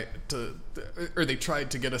to they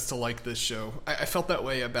tried to get us to like this show. I felt that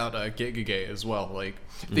way about Gegege as well. Like,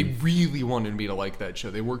 they really wanted me to like that show.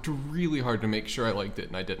 They worked really hard to make sure I liked it,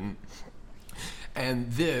 and I didn't. And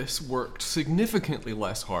this worked significantly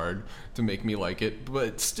less hard to make me like it,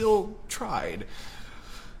 but still tried.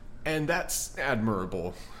 And that's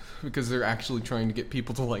admirable, because they're actually trying to get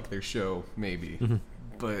people to like their show, maybe.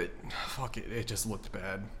 But fuck it, it just looked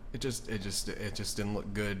bad. It just didn't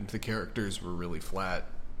look good. The characters were really flat.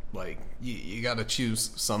 Like, you got to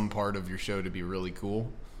choose some part of your show to be really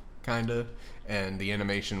cool, kind of. And the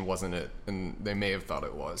animation wasn't it, and they may have thought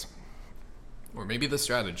it was. Or maybe the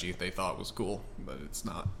strategy they thought was cool, but it's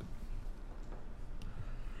not.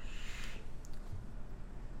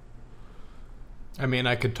 I mean,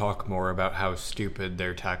 I could talk more about how stupid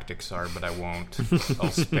their tactics are, but I won't.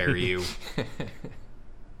 I'll spare you.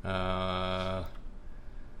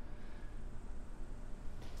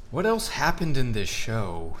 What else happened in this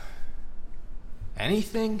show?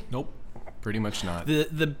 Anything? Nope. Pretty much not.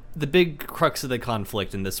 The big crux of the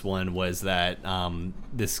conflict in this one was that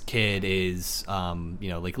this kid is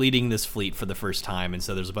like leading this fleet for the first time, and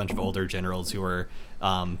so there's a bunch of older generals who are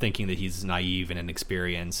thinking that he's naive and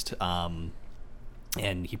inexperienced,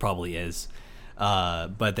 and he probably is.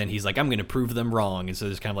 But then he's like, I'm going to prove them wrong. And so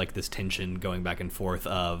there's kind of like this tension going back and forth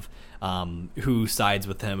of who sides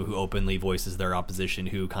with him, who openly voices their opposition,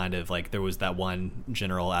 who kind of like, there was that one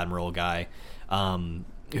general admiral guy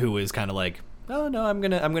who was kind of like, oh no, I'm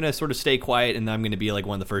gonna sort of stay quiet, and I'm gonna be like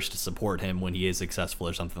one of the first to support him when he is successful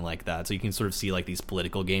or something like that. So you can sort of see like these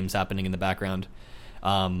political games happening in the background,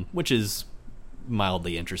 which is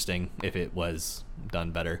mildly interesting if it was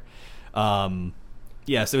done better.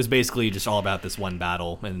 Yeah, so it was basically just all about this one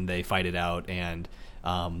battle, and they fight it out, and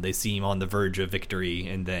they seem on the verge of victory,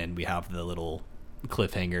 and then we have the little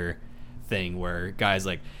cliffhanger thing where guys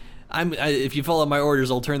like, if you follow my orders,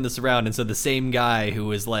 I'll turn this around. And so the same guy who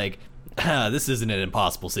was like, this isn't an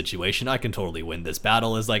impossible situation, I can totally win this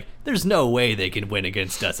battle, is like, there's no way they can win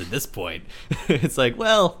against us at this point. It's like,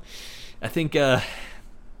 well, I think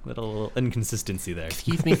little inconsistency there.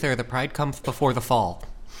 Excuse me, sir, the pride comes before the fall.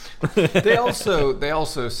 They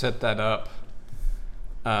also set that up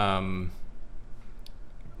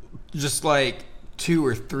just like 2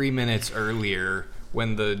 or 3 minutes earlier,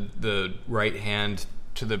 when the right hand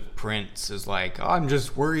to the prince is like, oh, I'm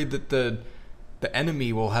just worried that the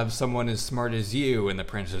enemy will have someone as smart as you, and the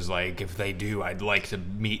prince is like, if they do, I'd like to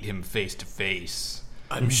meet him face to face.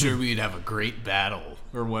 I'm sure we'd have a great battle,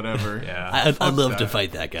 or whatever. Yeah, I'd love to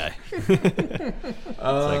fight that guy. It's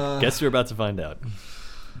like, guess we're about to find out.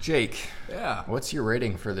 Jake, Yeah. what's your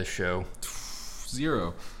rating for this show?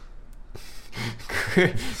 0.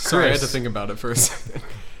 Chris. Sorry, I had to think about it for a second.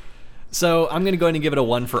 So I'm going to go ahead and give it a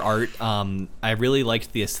 1 for art. I really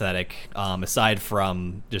liked the aesthetic, aside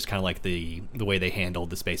from just kind of like the way they handled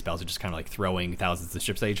the space battles, just kind of like throwing thousands of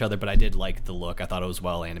ships at each other. But I did like the look. I thought it was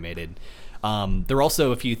well animated. There were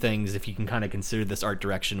also a few things, if you can kind of consider this art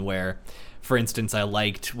direction, where, for instance, I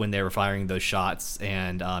liked when they were firing those shots,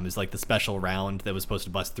 and it was like the special round that was supposed to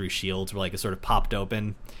bust through shields, where like it sort of popped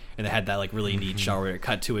open, and they had that like really neat shot where it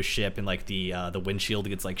cut to a ship, and like the windshield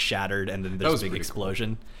gets like shattered, and then there's a big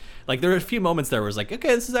explosion. Cool. Like, there were a few moments there where it was like,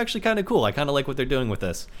 okay, this is actually kind of cool. I kind of like what they're doing with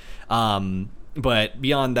this. But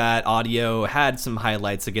beyond that, audio had some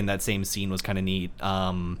highlights. Again, that same scene was kind of neat,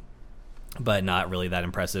 but not really that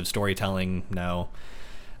impressive. Storytelling, no.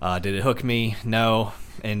 Did it hook me? No.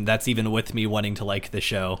 and that's even with me wanting to like the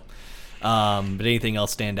show. But anything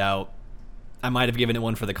else stand out? I might have given it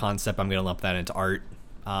 1 for the concept. I'm going to lump that into art.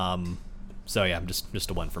 So yeah,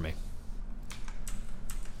 just a 1 for me.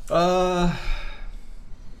 I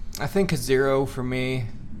think a 0 for me.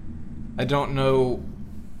 I don't know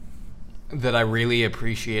that I really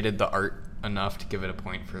appreciated the art enough to give it a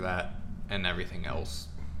point for that, and everything else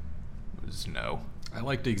was no. I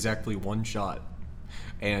liked exactly 1 shot.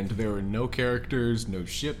 And there were no characters, no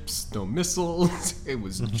ships, no missiles. It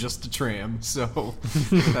was just a tram, so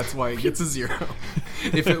that's why it gets a 0.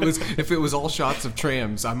 If it was all shots of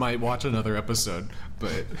trams, I might watch another episode.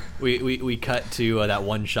 But we cut to that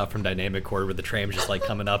 1 shot from Dynamic Cord where the tram's just like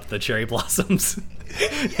coming up the cherry blossoms.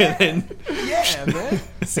 Yeah, and then, yeah, man.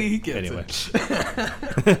 See, he gets anyway.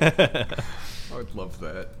 it. I would love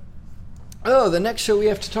that. Oh, the next show we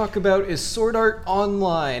have to talk about is Sword Art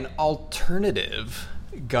Online Alternative,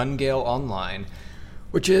 Gun Gale Online,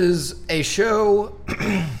 which is a show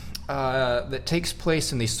that takes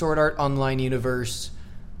place in the Sword Art Online universe,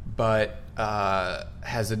 but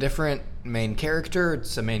has a different main character.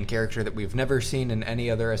 It's a main character that we've never seen in any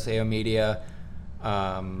other SAO media.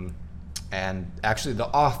 And actually the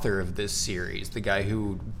author of this series, the guy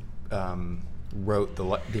who wrote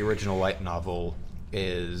the original light novel,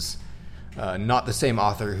 is not the same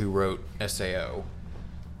author who wrote SAO.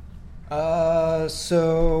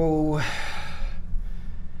 So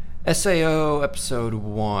SAO episode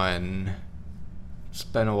 1. It's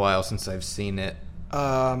been a while since I've seen it.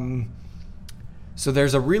 So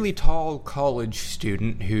there's a really tall college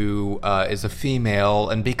student who is a female,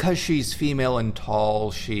 and because she's female and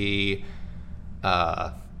tall, she's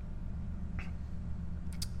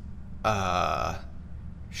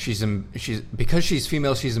because she's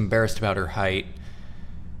female, she's embarrassed about her height.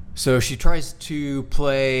 So she tries to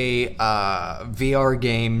play VR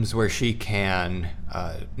games where she can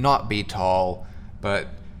not be tall, but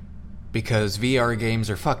because VR games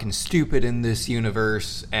are fucking stupid in this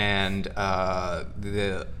universe, and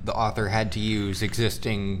the author had to use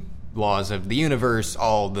existing laws of the universe,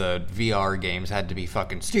 all the VR games had to be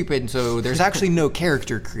fucking stupid, so there's actually no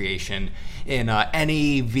character creation in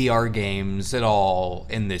any VR games at all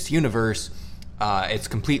in this universe. It's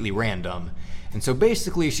completely random. And so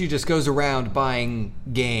basically she just goes around buying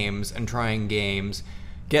games and trying games,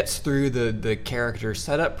 gets through the character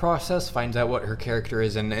setup process, finds out what her character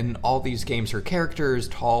is, and in all these games her character is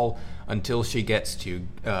tall until she gets to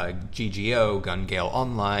GGO, Gun Gale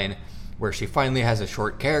Online, where she finally has a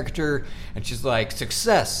short character, and she's like,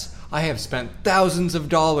 success! I have spent thousands of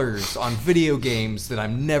dollars on video games that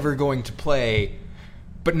I'm never going to play,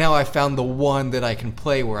 but now I found the one that I can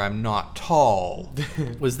play where I'm not tall.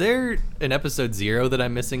 Was there an episode 0 that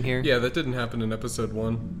I'm missing here? Yeah, that didn't happen in episode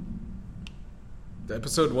 1. The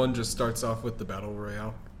episode 1 just starts off with the battle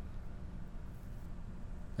royale.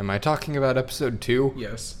 Am I talking about episode 2?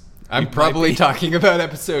 Yes. I'm probably talking about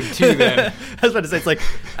episode 2 then. I was about to say, it's like,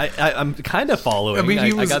 I'm kind of following. I mean,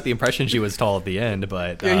 I got the impression she was tall at the end,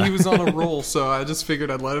 but... Yeah, he was on a roll, so I just figured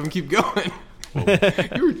I'd let him keep going.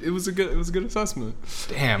 It was a good assessment.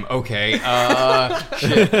 Damn, okay.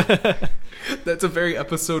 Shit. That's a very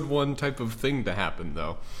episode 1 type of thing to happen,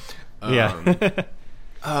 though. Yeah.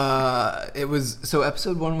 It was... So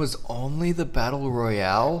episode 1 was only the battle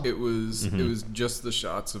royale? It was just the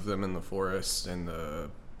shots of them in the forest and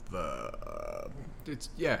it's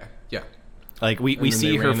yeah. Like, we then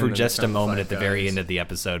see they her ran for and then just they a found moment 5 at the very guys. end of the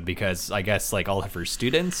episode, because I guess, like, all of her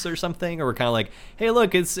students or something were kind of like, hey,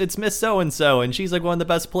 look, it's Miss So-and-so, and she's, like, one of the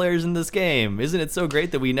best players in this game. Isn't it so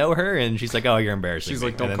great that we know her? And she's like, oh, you're embarrassing She's me.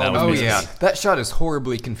 like, don't And then call that me was Oh, Mrs. yeah. That shot is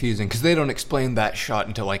horribly confusing, because they don't explain that shot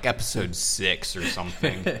until, like, episode 6 or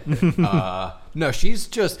something. No, she's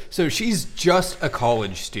just a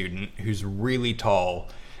college student who's really tall,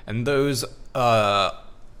 and those...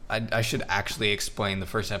 I should actually explain the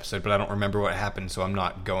first episode, but I don't remember what happened, so I'm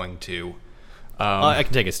not going to. I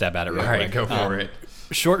can take a stab at it real All quick. right, go for it.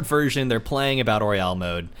 Short version, they're playing a Battle Royale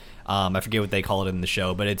mode. I forget what they call it in the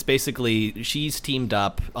show, but it's basically she's teamed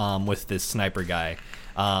up with this sniper guy,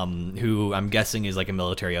 who I'm guessing is like a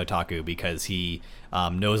military otaku, because he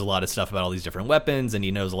knows a lot of stuff about all these different weapons, and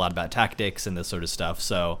he knows a lot about tactics and this sort of stuff.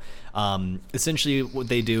 So essentially what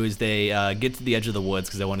they do is they get to the edge of the woods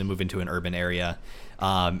because they want to move into an urban area.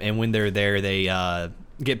 And when they're there, they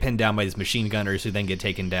get pinned down by these machine gunners, who then get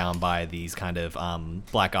taken down by these kind of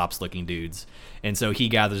Black Ops looking dudes. And so he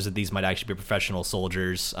gathers that these might actually be professional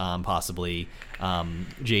soldiers, possibly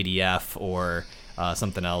JDF or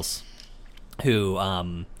something else, who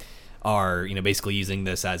are, basically using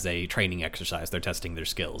this as a training exercise. They're testing their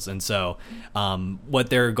skills. And so what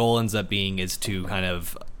their goal ends up being is to kind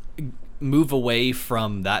of move away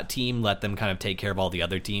from that team, let them kind of take care of all the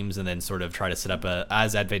other teams, and then sort of try to set up a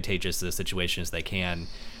as advantageous a situation as they can.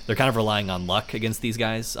 They're kind of relying on luck against these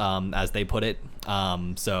guys, as they put it.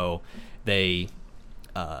 So they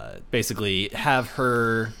basically have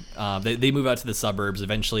her. They move out to the suburbs.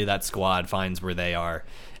 Eventually, that squad finds where they are,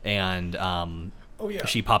 and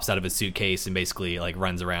she pops out of his suitcase and basically like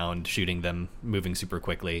runs around shooting them, moving super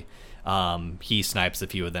quickly. He snipes a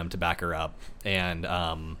few of them to back her up, and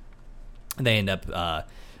they end up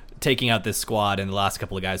taking out this squad. And the last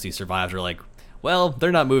couple of guys who survived are like, well,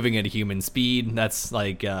 they're not moving at a human speed. That's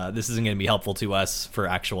like, this isn't going to be helpful to us for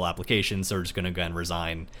actual applications, so we're just going to go and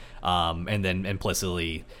resign. And then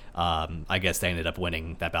implicitly, I guess they ended up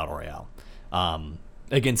winning that battle royale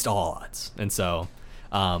against all odds. And so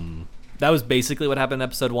that was basically what happened in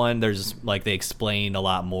episode 1. There's like, they explain a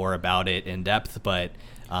lot more about it in depth, but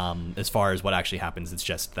as far as what actually happens, it's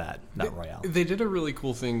just that royale. They did a really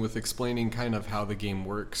cool thing with explaining kind of how the game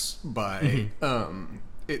works by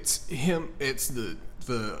it's the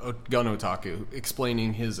gun otaku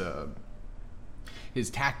explaining his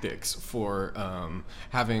tactics for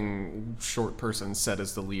having short person set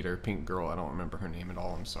as the leader, pink girl. I don't remember her name at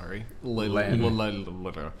all. I'm sorry. Len.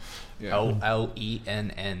 Yeah.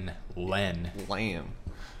 Lenn. Len. Lan.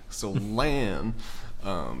 So Lan,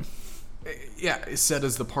 is set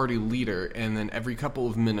as the party leader, and then every couple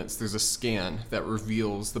of minutes there's a scan that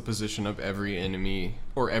reveals the position of every enemy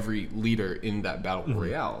or every leader in that battle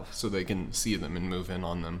royale, so they can see them and move in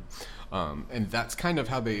on them. And that's kind of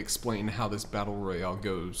how they explain how this battle royale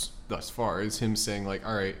goes thus far, is him saying like,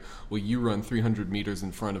 all right, well, you run 300 meters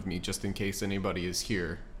in front of me just in case anybody is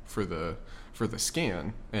here for the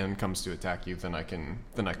scan and comes to attack you, then I can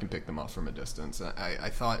pick them off from a distance.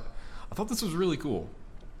 I thought this was really cool.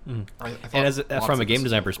 And from a game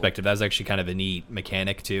design perspective, that's actually kind of a neat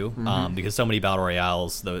mechanic too, because so many battle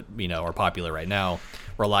royales that are popular right now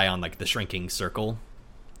rely on like the shrinking circle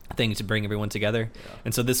thing to bring everyone together.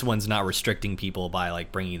 And so this one's not restricting people by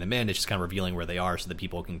like bringing them in. It's just kind of revealing where they are so that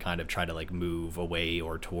people can kind of try to like move away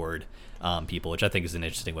or toward people, which I think is an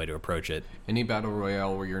interesting way to approach it. Any battle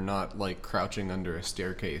royale where you're not like crouching under a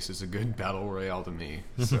staircase is a good battle royale to me.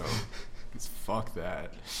 So fuck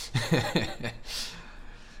that.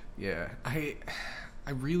 Yeah, I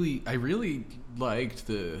really liked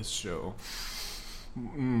this show.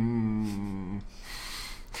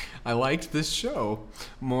 I liked this show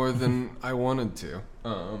more than I wanted to.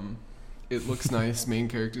 It looks nice. Main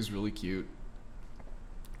character's really cute.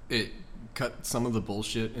 It cut some of the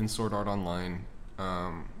bullshit in Sword Art Online,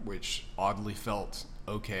 which oddly felt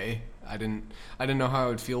okay. I didn't know how I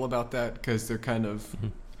would feel about that, because they're kind of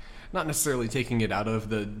not necessarily taking it out of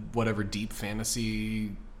the whatever deep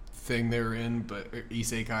fantasy thing they're in, but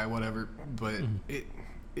isekai, whatever. But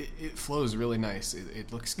it flows really nice.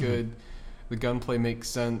 It looks good. The gunplay makes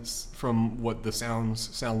sense from what the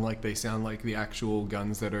sounds sound like. They sound like the actual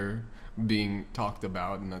guns that are being talked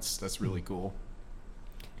about, and that's really cool.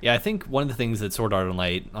 Yeah, I think one of the things that Sword Art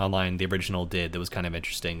Online, the original, did that was kind of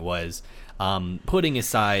interesting was putting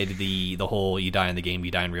aside the whole you die in the game,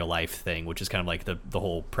 you die in real life thing, which is kind of like the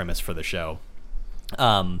whole premise for the show.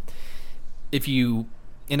 If you...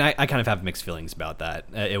 And I kind of have mixed feelings about that.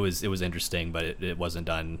 It was interesting, but it wasn't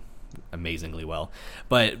done amazingly well.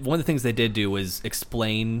 But one of the things they did do was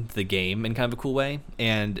explain the game in kind of a cool way,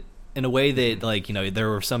 and in a way that, like, there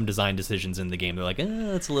were some design decisions in the game. They're like,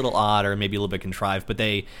 it's a little odd or maybe a little bit contrived, but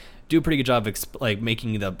they do a pretty good job of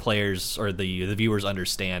making the players or the viewers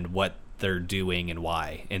understand what they're doing and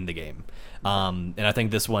why in the game. And I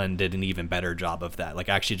think this one did an even better job of that. Like,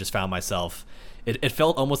 I actually just found myself... It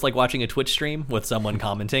felt almost like watching a Twitch stream with someone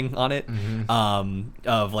commenting on it.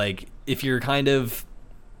 Of like, if you're kind of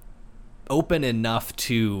open enough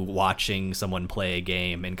to watching someone play a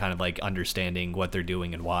game and kind of like understanding what they're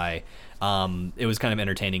doing and why, it was kind of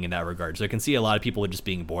entertaining in that regard. So I can see a lot of people are just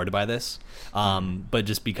being bored by this, but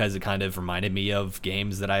just because it kind of reminded me of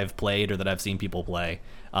games that I've played or that I've seen people play,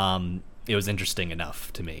 it was interesting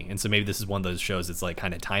enough to me. And so maybe this is one of those shows that's like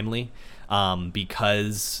kind of timely,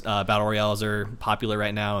 because battle royales are popular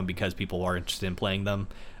right now, and because people are interested in playing them.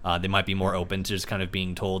 They might be more open to just kind of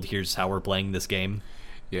being told, here's how we're playing this game.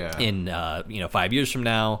 Yeah. In 5 years from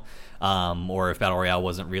now, or if battle royale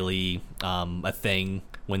wasn't really a thing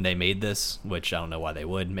when they made this, which I don't know why they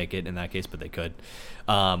would make it in that case, but they could.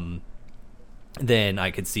 Then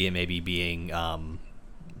I could see it maybe being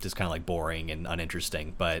just kind of like boring and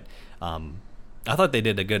uninteresting. But I thought they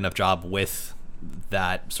did a good enough job with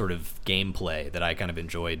that sort of gameplay that I kind of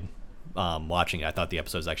enjoyed watching it. I thought the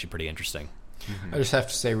episode was actually pretty interesting. I just have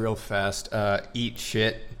to say real fast, eat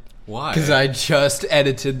shit, Why? Because I just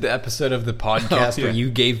edited the episode of the podcast yeah. where you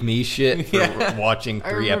gave me shit for Yeah. watching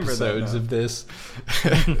I 3 remember that episodes now. of this.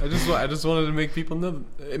 I just wanted to make people know,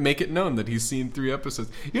 make it known that he's seen 3 episodes.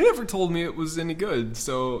 You never told me it was any good,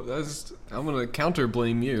 so I'm gonna counter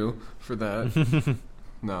blame you for that.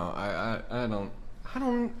 No, I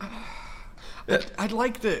don't. I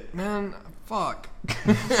liked it, man. Fuck.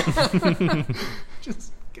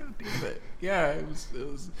 Just god damn it. Yeah, it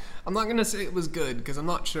was. I'm not gonna say it was good because I'm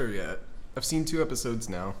not sure yet. I've seen 2 episodes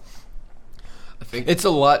now. I think It's a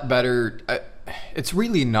lot better. It's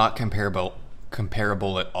really not comparable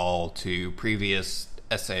at all to previous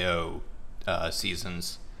SAO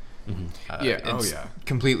seasons. Yeah, oh, it's yeah.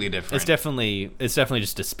 completely different. It's definitely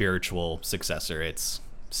just a spiritual successor. It's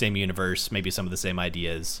same universe, maybe some of the same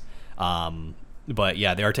ideas. But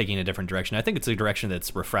yeah, they are taking a different direction. I think it's a direction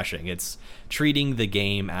that's refreshing. It's treating the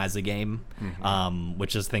game as a game,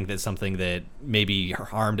 which is, I think, that's something that maybe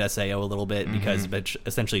harmed SAO a little bit because it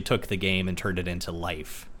essentially took the game and turned it into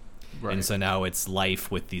life. Right. And so now it's life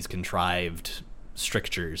with these contrived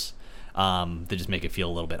strictures that just make it feel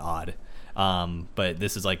a little bit odd. But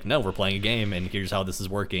this is like, no, we're playing a game and here's how this is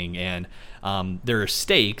working. And there are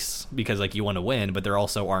stakes because like you want to win, but there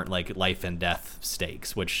also aren't like life and death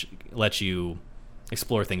stakes, which lets you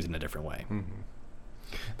explore things in a different way.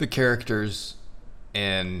 The characters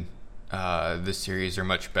in this series are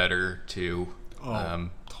much better too.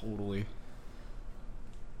 Totally.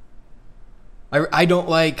 I don't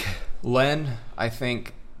like Len. I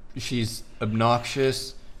think she's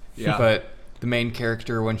obnoxious. Yeah. But the main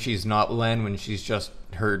character, when she's not Len, when she's just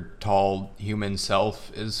her tall human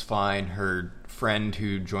self, is fine. Her friend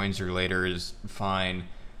who joins her later is fine.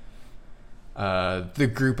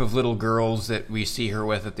 The group of little girls that we see her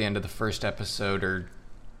with at the end of the first episode are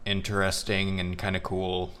interesting and kind of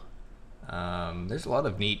cool. There's a lot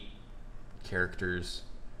of neat characters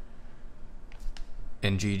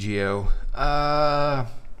in GGO.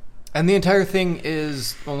 And the entire thing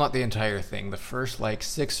is, well, not the entire thing. The first,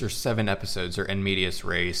 6 or 7 episodes are in medias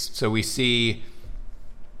res. So we see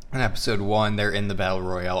in episode 1, they're in the Battle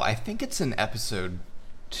Royale. I think it's in episode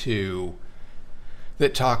 2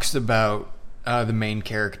 that talks about the main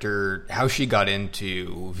character, how she got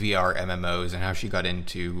into VR MMOs and how she got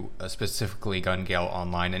into specifically Gun Gale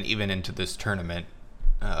Online and even into this tournament.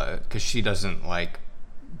 Because she doesn't,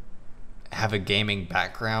 have a gaming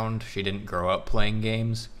background. She didn't grow up playing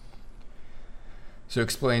games. So it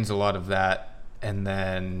explains a lot of that, and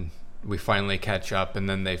then we finally catch up, and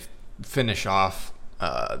then they finish off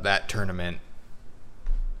that tournament,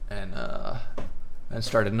 and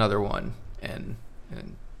start another one, and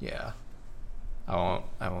yeah, I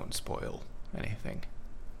won't spoil anything.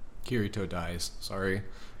 Kirito dies. Sorry.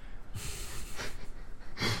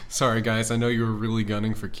 Sorry, guys. I know you were really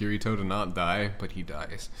gunning for Kirito to not die, but he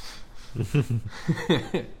dies.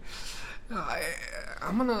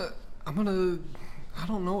 I'm gonna. I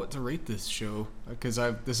don't know what to rate this show because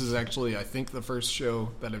this is actually, I think, the first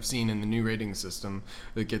show that I've seen in the new rating system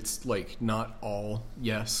that gets not all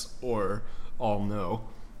yes or all no.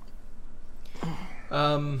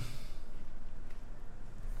 The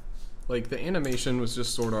animation was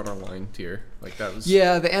just Sword Art Online tier. That was.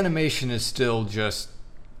 Yeah, the animation is still just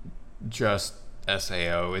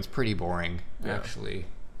SAO. It's pretty boring, Yeah. actually.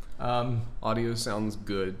 Audio sounds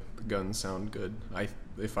good. The guns sound good.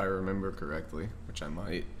 If I remember correctly, which I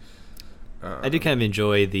might. I did kind of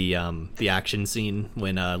enjoy the action scene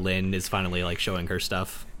when Lynn is finally showing her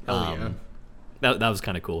stuff. Yeah. That was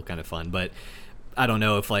kind of cool, kind of fun, but I don't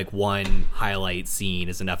know if one highlight scene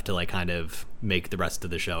is enough to kind of make the rest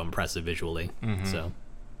of the show impressive visually. So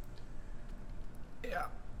Yeah.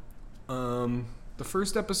 The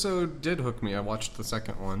first episode did hook me. I watched the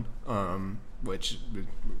second one, which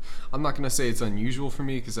I'm not going to say it's unusual for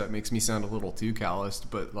me because that makes me sound a little too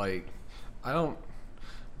calloused, but I don't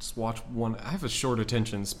just watch one. I have a short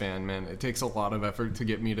attention span, man. It takes a lot of effort to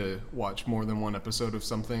get me to watch more than one episode of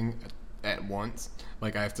something at once.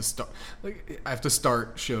 I have to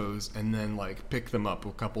start shows and then pick them up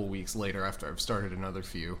a couple weeks later after I've started another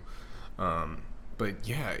few. But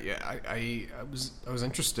I was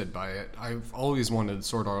interested by it. I've always wanted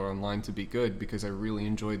Sword Art Online to be good because I really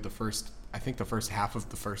enjoyed the first half of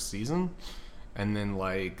the first season, and then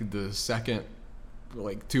the second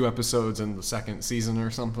 2 episodes in the second season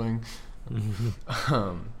or something.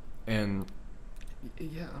 And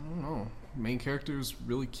yeah, I don't know. Main character is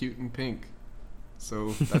really cute and pink,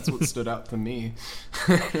 so that's what stood out to me.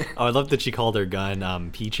 I love that she called her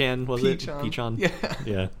gun Peachan, was it? Peachan. Peachan? Yeah.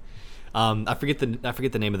 Yeah. I forget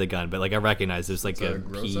the name of the gun, but I recognize there's a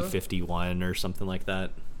Groza? P51 or something like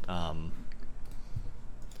that.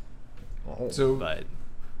 So But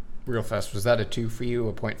real fast, was that a 2 for you?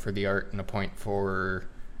 A point for the art and a point for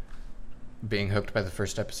being hooked by the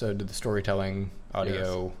first episode to the storytelling,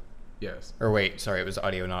 audio? Yes. Or wait, sorry, it was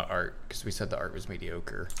audio, not art, because we said the art was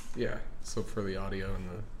mediocre. Yeah. So for the audio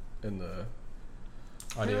and the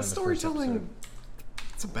Audio in the storytelling, first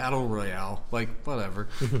it's a battle royale. Like, whatever.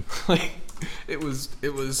 Like, it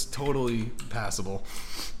was totally passable.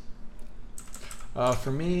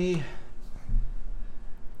 For me,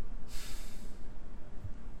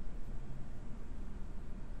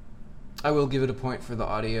 I will give it a point for the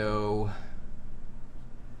audio.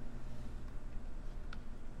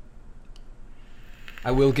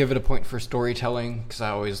 I will give it a point for storytelling, because I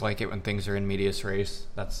always like it when things are in medias res.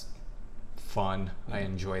 That's fun. I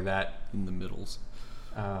enjoy that. In the middles.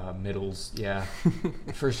 Middles, yeah.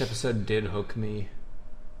 The first episode did hook me.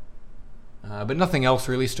 But nothing else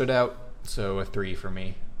really stood out, so a 3 for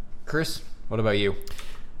me. Chris, what about you?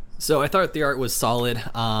 So I thought the art was solid,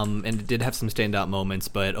 and it did have some standout moments,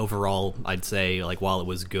 but overall, I'd say, like, while it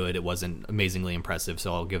was good, it wasn't amazingly impressive,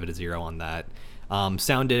 so I'll give it a 0 on that.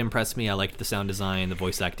 Sound did impress me. I liked the sound design. The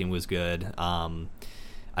voice acting was good.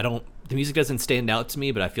 The music doesn't stand out to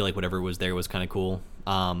me, but I feel like whatever was there was kind of cool.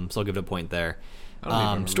 So I'll give it a point there.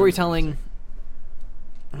 Storytelling,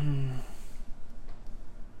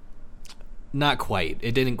 not quite.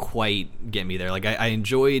 It didn't quite get me there. Like, I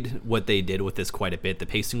enjoyed what they did with this quite a bit. The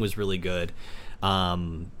pacing was really good.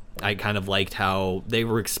 I kind of liked how they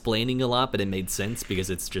were explaining a lot, but it made sense because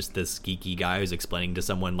it's just this geeky guy who's explaining to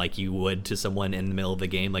someone like you would to someone in the middle of the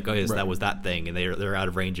game, like, oh yes, that was that thing, and they're out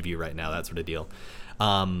of range of you right now, that sort of deal.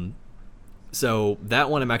 So that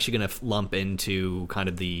one I'm actually going to lump into kind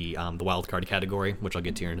of the wild card category, which I'll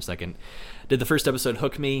get to here in a second. Did the first episode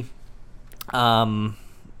hook me? No,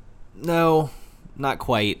 not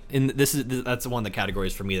quite. And that's one of the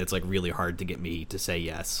categories for me that's like really hard to get me to say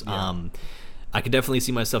yes. Yeah. I could definitely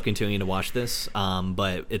see myself continuing to watch this,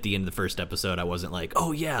 but at the end of the first episode, I wasn't like,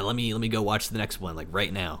 oh yeah, let me go watch the next one like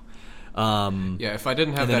right now. Yeah, if I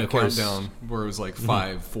didn't have that countdown where it was like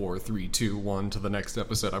 5, 4, 3, 2, 1 to the next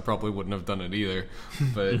episode, I probably wouldn't have done it either.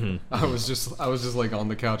 But I was just like on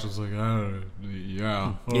the couch. I was like,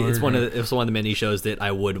 yeah. It's one of the many shows that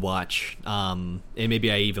I would watch, and maybe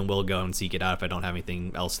I even will go and seek it out if I don't have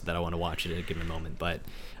anything else that I want to watch at a given moment. But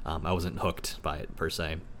I wasn't hooked by it per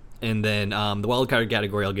se. And then the wildcard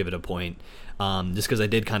category, I'll give it a point, just because I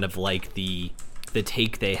did kind of like the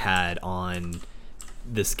take they had on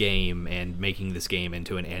this game and making this game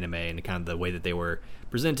into an anime, and kind of the way that they were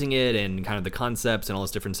presenting it and kind of the concepts and all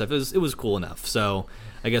this different stuff. It was cool enough. So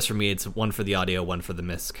I guess for me, it's 1 for the audio, 1 for the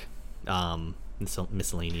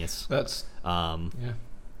miscellaneous. That's yeah.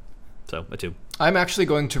 So a 2. I'm actually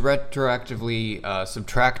going to retroactively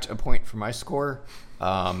subtract a point from my score.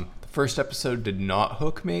 The first episode did not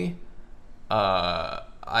hook me.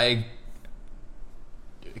 I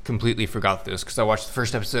completely forgot this because I watched the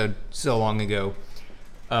first episode so long ago.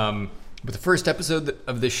 But the first episode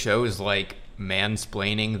of this show is like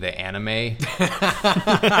mansplaining the anime.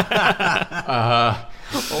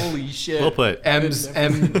 Holy shit. Well put.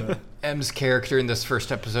 M's character in this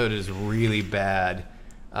first episode is really bad.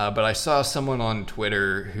 But I saw someone on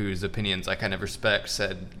Twitter whose opinions I kind of respect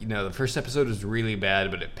said, the first episode was really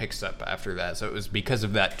bad, but it picks up after that. So it was because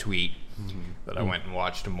of that tweet that I went and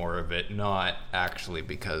watched more of it, not actually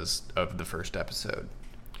because of the first episode.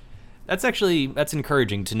 That's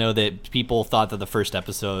encouraging to know that people thought that the first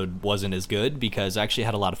episode wasn't as good, because I actually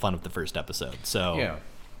had a lot of fun with the first episode. So yeah.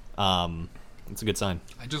 It's a good sign.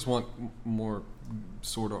 I just want more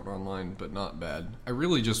Sword Art Online, but not bad. I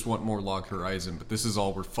really just want more Log Horizon, but this is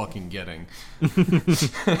all we're fucking getting.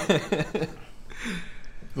 The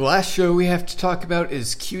last show we have to talk about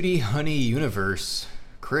is Cutie Honey Universe.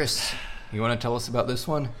 Chris, you want to tell us about this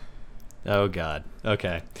one? Oh, God.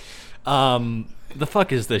 Okay. The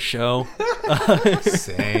fuck is this show?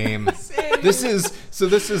 Same. This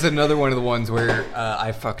is another one of the ones where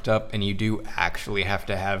I fucked up, and you do actually have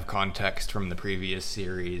to have context from the previous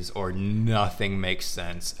series, or nothing makes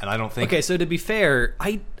sense. And I don't think. Okay, so to be fair,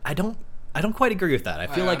 I don't quite agree with that. I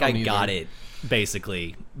feel like I got it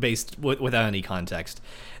basically without any context.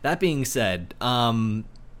 That being said,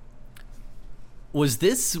 was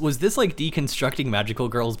this like deconstructing magical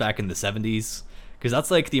girls back in the 70s? Because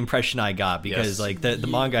that's like the impression I got, because like the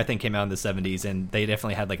manga I think came out in the 70s, and they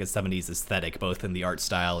definitely had like a 70s aesthetic, both in the art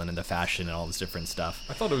style and in the fashion and all this different stuff.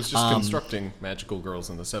 I thought it was just constructing magical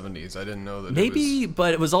girls in the 70s. I didn't know that. Maybe,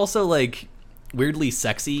 but it was also like weirdly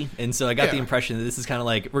sexy, and so I got the impression that this is kind of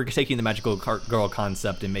like we're taking the magical girl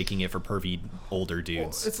concept and making it for pervy older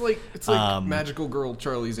dudes. Well, it's like magical girl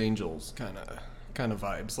Charlie's Angels kind of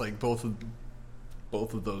vibes, like both of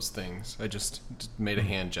both of those things. I just made a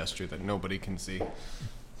hand gesture that nobody can see.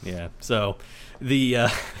 Yeah. So the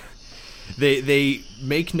they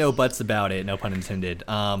make no buts about it, no pun intended.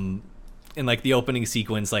 In like the opening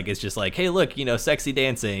sequence, like it's just like, hey, look, sexy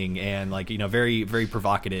dancing and like very very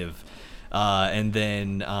provocative, and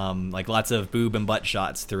then like lots of boob and butt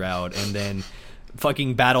shots throughout, and then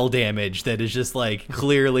fucking battle damage that is just like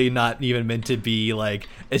clearly not even meant to be like,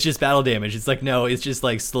 it's just battle damage. It's like, no, it's just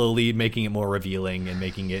like slowly making it more revealing and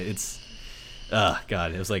making it's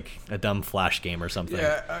God, it was like a dumb Flash game or something.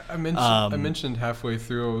 Yeah, I mentioned halfway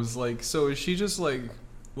through, I was like, so is she just like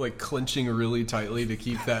clenching really tightly to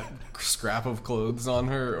keep that scrap of clothes on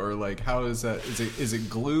her, or like how is that? Is it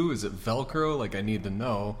glue? Is it Velcro? Like, I need to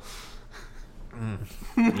know.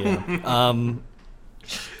 Yeah.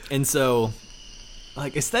 And so,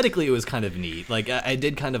 like, aesthetically, it was kind of neat. Like, I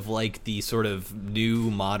did kind of like the sort of new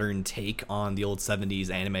modern take on the old 70s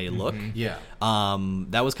anime look. Yeah.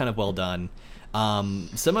 That was kind of well done.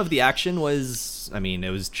 Some of the action was, I mean, it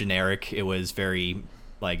was generic. It was very,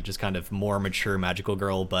 like, just kind of more mature magical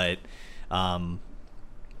girl, but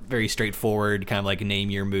very straightforward, kind of like name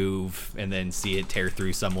your move and then see it tear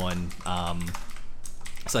through someone.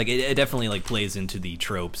 So, like, it definitely, like, plays into the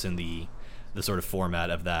tropes and the sort of format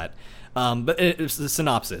of that. But it's the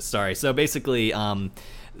synopsis, sorry. So basically,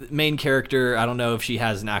 main character, I don't know if she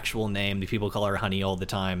has an actual name. The people call her Honey all the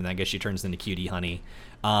time, and I guess she turns into Cutie Honey.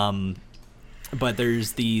 But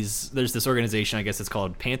there's this organization, I guess it's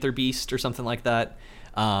called Panther Beast or something like that.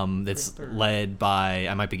 That's led by,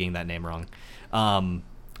 I might be getting that name wrong.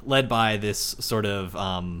 Led by this sort of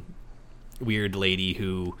weird lady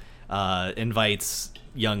who invites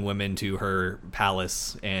young women to her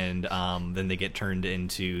palace, and then they get turned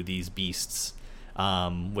into these beasts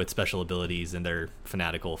with special abilities, and they're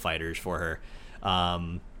fanatical fighters for her.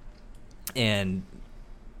 And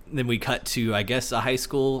then we cut to, I guess, a high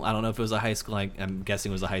school. I don't know if it was a high school. I'm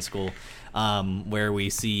guessing it was a high school, where we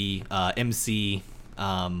see MC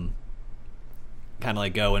kind of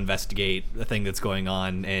like go investigate the thing that's going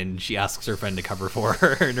on, and she asks her friend to cover for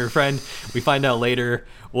her, and her friend, we find out later,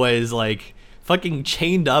 was like fucking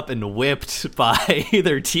chained up and whipped by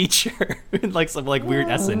their teacher like some like weird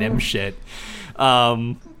S&M shit.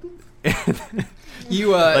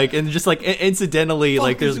 You like, and just like incidentally,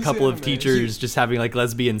 like there's a couple of teachers just having like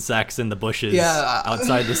lesbian sex in the bushes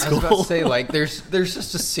outside the school. I was about to say, like, there's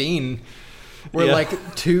just a scene where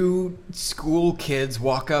like two school kids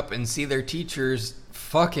walk up and see their teachers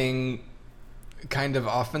fucking kind of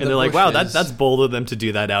off in the bushes. And they're like, wow, that's bold of them to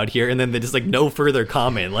do that out here. And then they just like no further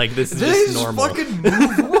comment. Like, this is just normal. Fucking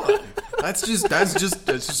move on. That's just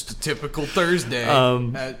a typical Thursday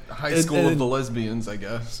at high school of the lesbians, I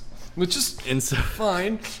guess. Which is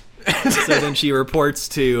fine. So then she reports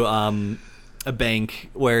to a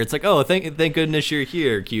bank where it's like, oh, thank goodness you're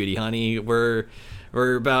here, Cutie Honey. We're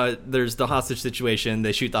there's the hostage situation.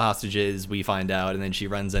 They shoot the hostages, we find out, and then she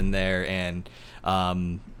runs in there and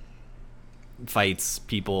fights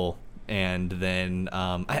people, and then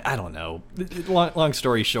I don't know. Long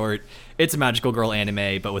story short, it's a magical girl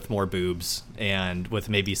anime, but with more boobs and with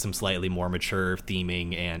maybe some slightly more mature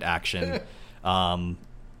theming and action.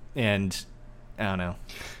 And I don't know.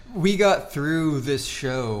 We got through this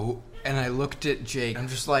show, and I looked at Jake. I'm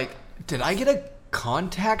just like, did I get a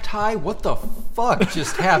contact high? What the fuck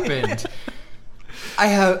just happened?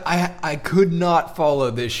 I could not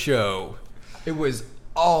follow this show. It was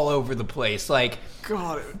all over the place. Like,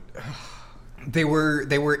 God, they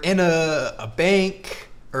were in a bank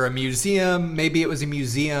or a museum. Maybe it was a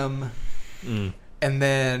museum, and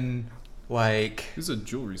then like it was a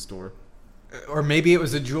jewelry store. Or maybe it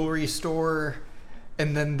was a jewelry store,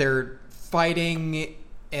 and then they're fighting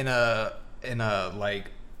in a like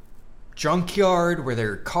junkyard where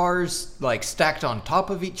their cars like stacked on top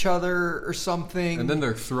of each other or something. And then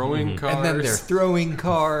they're throwing cars. And then they're throwing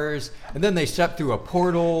cars. And then they step through a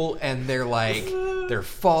portal, and they're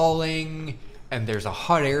falling, and there's a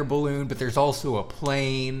hot air balloon, but there's also a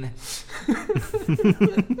plane.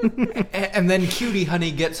 And then Cutie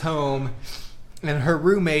Honey gets home, and her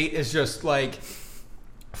roommate is just like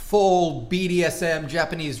full BDSM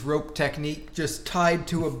Japanese rope technique, just tied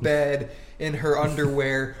to a bed in her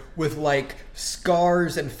underwear with like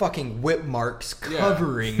scars and fucking whip marks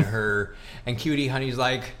covering her. And Cutie Honey's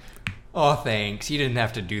like, oh, thanks. You didn't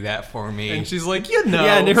have to do that for me. And she's like, yeah,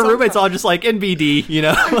 and her roommate's all just like, NBD,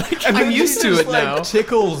 like, I'm used to it now.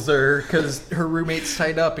 Tickles her because her roommate's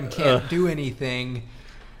tied up and can't do anything.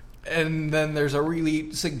 And then there's a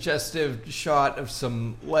really suggestive shot of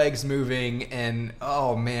some legs moving, and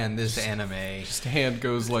oh man, this anime. His hand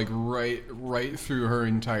goes like right through her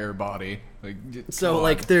entire body. Like, So God.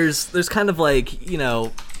 like there's kind of like, you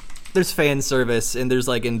know, there's fan service and there's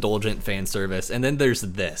like indulgent fan service, and then there's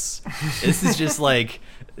this. This is just like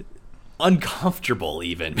uncomfortable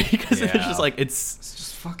even because it's Yeah. just like it's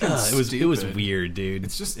just fucking it was stupid. weird, dude.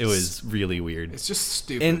 It's just- it was really weird. It's just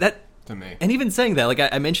stupid. And that to me. And even saying that, like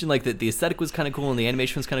I mentioned, like that the aesthetic was kind of cool and the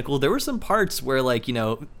animation was kind of cool. There were some parts where, like, you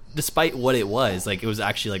know, despite what it was, like it was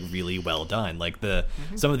actually like really well done. Like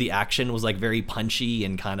some of the action was like very punchy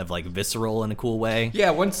and kind of like visceral in a cool way. Yeah,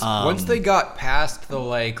 once they got past the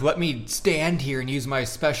like, let me stand here and use my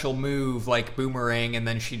special move like boomerang, and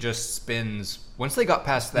then she just spins. Once they got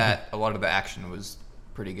past that, a lot of the action was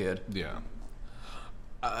pretty good. Yeah.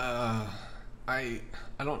 I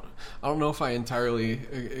don't know if I entirely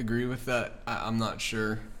agree with that. I'm not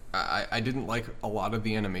sure. I didn't like a lot of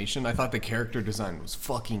the animation. I thought the character design was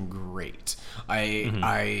fucking great.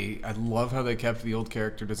 I love how they kept the old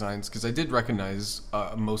character designs because I did recognize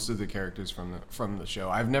most of the characters from the show.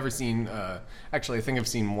 I've never seen. Actually, I think I've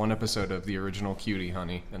seen one episode of the original Cutie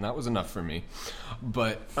Honey, and that was enough for me.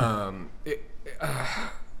 But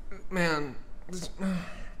man,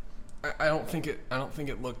 I don't think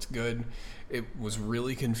it looked good. It was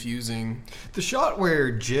really confusing. The shot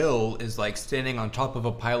where Jill is like standing on top of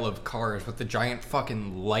a pile of cars with the giant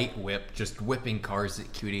fucking light whip just whipping cars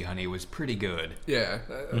at Cutie Honey was pretty good. Yeah,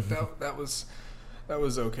 that was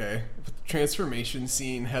okay. But the transformation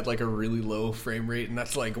scene had like a really low frame rate, and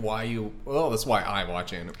that's like that's why I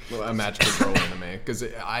watch a magical girl anime, because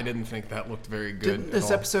I didn't think that looked very good. Didn't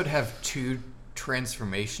this episode have two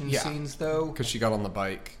transformation scenes though? Because she got on the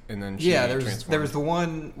bike and then she there transformed. was the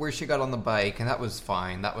one where she got on the bike, and that was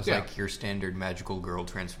fine. That was Yeah. like your standard magical girl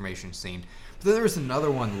transformation scene. But then there was another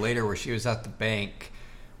one later where she was at the bank,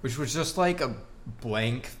 which was just like a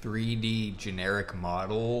blank 3D generic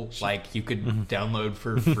model, like you could download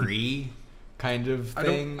for free, kind of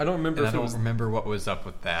thing. I don't remember And if I it don't was- remember what was up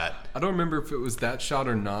with that. I don't remember if it was that shot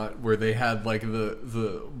or not, where they had like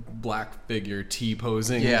the black figure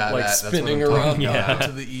T-posing, Yeah, like that's what spinning I'm talking around about. out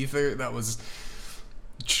into the ether. That was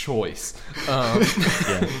choice.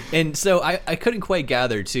 Yeah. And so I couldn't quite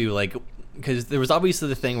gather too, like, because there was obviously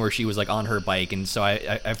the thing where she was like on her bike, and so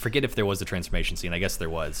I forget if there was a transformation scene. I guess there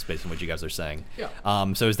was, based on what you guys are saying.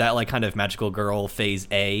 Yeah. So is that like kind of magical girl phase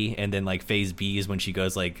A, and then like phase B is when she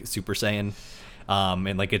goes like Super Saiyan,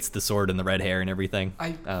 and like it's the sword and the red hair and everything.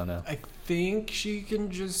 I don't know. I think she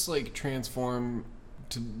can just like transform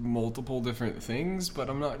to multiple different things, but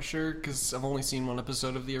I'm not sure because I've only seen one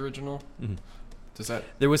episode of the original. Does that?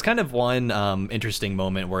 There was kind of one interesting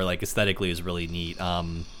moment where like aesthetically it was really neat.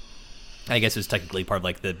 I guess it was technically part of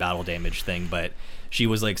like the battle damage thing, but she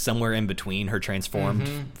was like somewhere in between her transformed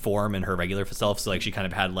form and her regular self. So like she kind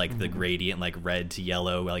of had like the gradient, like red to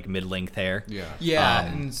yellow, like mid-length hair. Yeah. Yeah,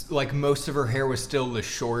 and like most of her hair was still the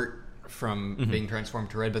short from being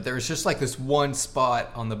transformed to red, but there was just like this one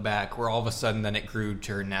spot on the back where all of a sudden then it grew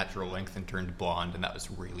to her natural length and turned blonde, and that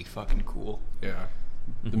was really fucking cool. Yeah.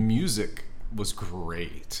 The music was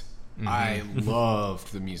great. I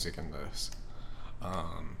loved the music in this.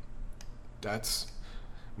 That's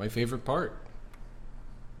my favorite part.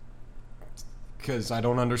 Because I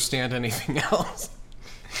don't understand anything else.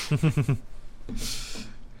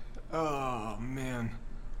 Oh, man.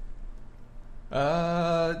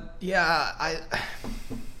 Yeah, I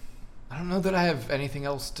don't know that I have anything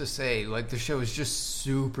else to say. Like, the show is just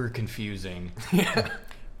super confusing.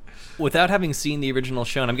 Without having seen the original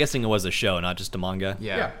show, and I'm guessing it was a show, not just a manga.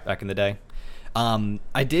 Yeah. Back in the day.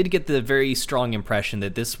 I did get the very strong impression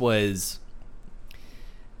that this was...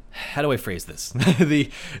 How do I phrase this?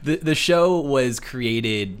 The show was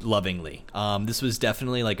created lovingly. This was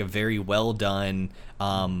definitely like a very well done.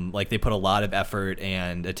 Like they put a lot of effort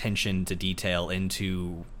and attention to detail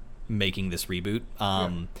into making this reboot.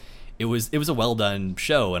 It was a well done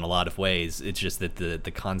show in a lot of ways. It's just that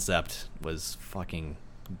the concept was fucking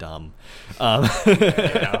dumb. Well,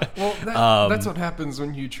 that's what happens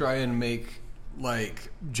when you try and make like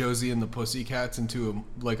Josie and the Pussycats into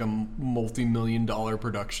a multi-million-dollar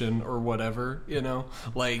production or whatever, you know.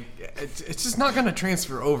 Like it's just not going to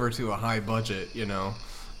transfer over to a high budget, you know.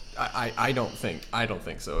 I don't think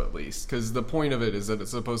so, at least, because the point of it is that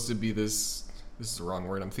it's supposed to be this is the wrong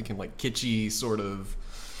word. I'm thinking like kitschy sort of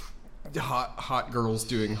hot girls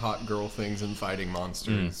doing hot girl things and fighting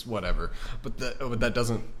monsters, whatever. But that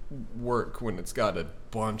doesn't work when it's got a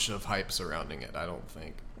bunch of hype surrounding it, I don't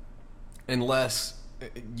think. Unless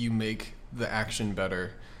you make the action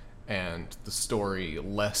better and the story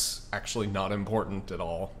less actually not important at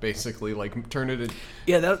all. Basically, like turn it in,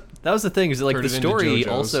 Yeah, that was the thing, is like Turn the it into story JoJo's.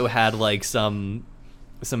 also had like some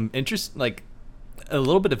interest, like a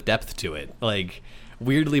little bit of depth to it, like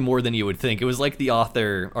weirdly more than you would think. It was like the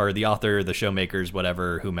author, the showmakers,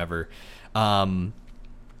 whatever, whomever,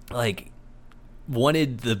 like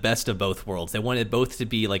wanted the best of both worlds. They wanted both to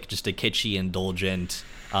be like just a kitschy, indulgent,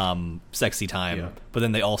 sexy time, Yeah. but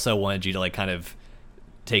then they also wanted you to like kind of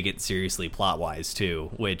take it seriously plot wise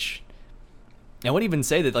too, which I wouldn't even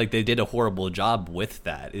say that like they did a horrible job with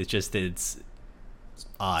that. It's just it's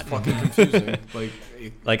odd. fucking confusing.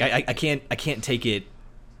 Like I can't take it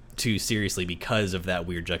too seriously because of that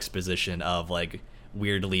weird juxtaposition of like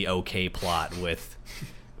weirdly okay plot with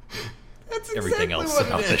That's everything exactly else what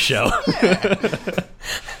about it the is. show.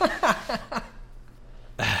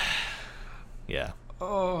 Yeah.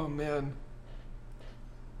 Oh man.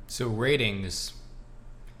 So ratings.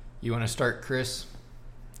 You want to start, Chris?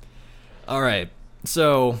 All right.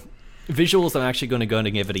 So visuals, I'm actually going to go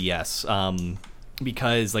and give it a yes.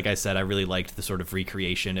 Because like I said, I really liked the sort of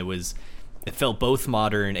recreation. It felt both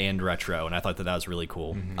modern and retro, and I thought that was really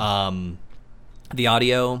cool. The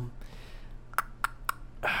audio,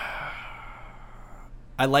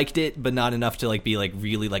 I liked it, but not enough to like be like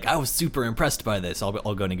really like I was super impressed by this. I'll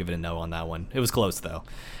go and give it a no on that one. It was close though.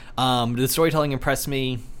 Did the storytelling impress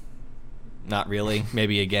me? Not really.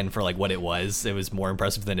 Maybe again for like what it was more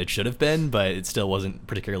impressive than it should have been, but it still wasn't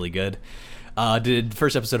particularly good. Did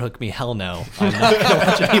first episode hook me? Hell no. I'm not gonna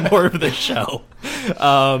watch any more of this show.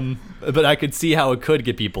 But I could see how it could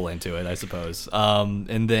get people into it, I suppose.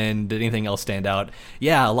 And then did anything else stand out?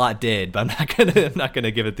 Yeah, a lot did, but I'm not gonna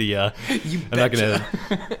give it the. I'm not gonna.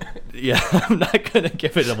 Yeah, I'm not gonna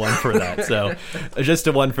give it a 1 for that. So just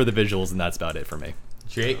a 1 for the visuals, and that's about it for me.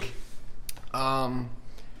 Jake?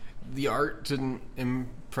 The art didn't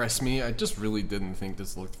impress me. I just really didn't think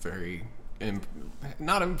this looked very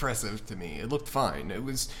not impressive to me. It looked fine. It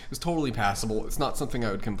was totally passable. It's not something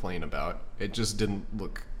I would complain about. It just didn't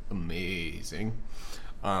look amazing.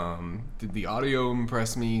 Did the audio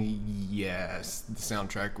impress me? Yes. The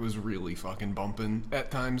soundtrack was really fucking bumping at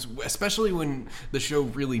times, especially when the show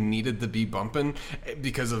really needed to be bumping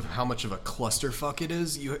because of how much of a clusterfuck it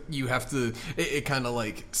is. You have to. It kind of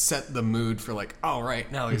like set the mood for like, all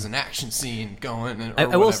right, now there's an action scene going. Or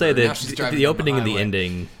I will say whatever. Now that she's driving the down opening and the highway.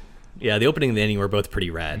 ending, the opening and the ending were both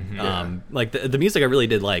pretty rad. Like the music I really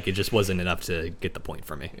did like. It just wasn't enough to get the point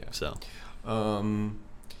for me. So.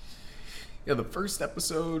 Yeah, the first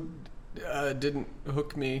episode didn't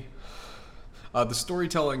hook me. The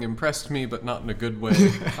storytelling impressed me, but not in a good way.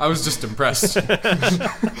 I was just impressed.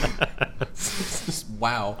 Just,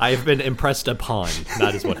 wow. I have been impressed upon.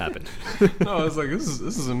 That is what happened. No, I was like, this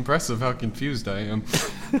is impressive. How confused I am.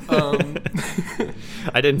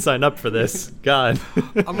 I didn't sign up for this. God.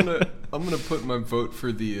 I'm gonna put my vote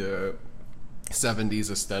for the 70s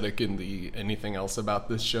aesthetic in the anything else about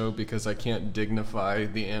this show because I can't dignify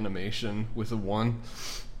the animation with a 1.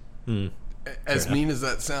 As mean as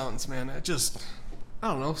that sounds, man, I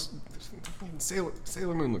don't know.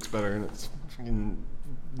 Sailor Moon looks better, and it's fucking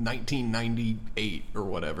 1998 or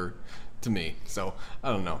whatever to me. So I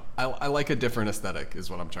don't know. I like a different aesthetic, is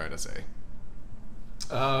what I'm trying to say.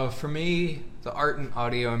 For me, the art and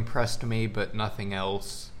audio impressed me, but nothing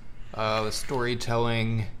else. The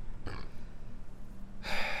storytelling...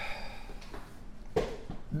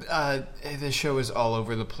 the show is all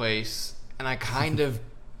over the place, and I kind of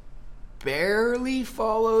barely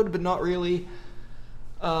followed, but not really.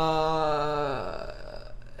 And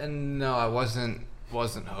no, I wasn't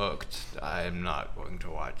hooked. I'm not going to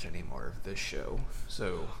watch any more of this show.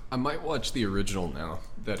 So I might watch the original now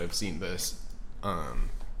that I've seen this.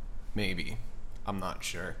 Maybe. I'm not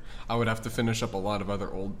sure. I would have to finish up a lot of other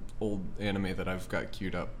old anime that I've got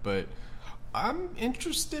queued up, but I'm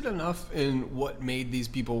interested enough in what made these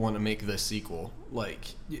people want to make this sequel. Like,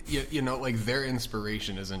 you know, like their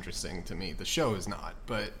inspiration is interesting to me. The show is not,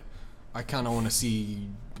 but I kind of want to see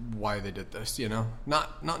why they did this. You know, not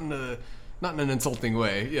in an insulting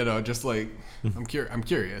way. You know, just like I'm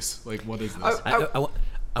curious. Like, what is this?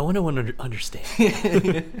 I want to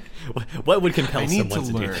understand. What would compel I need someone to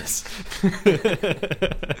to do learn. this?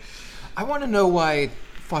 I want to know why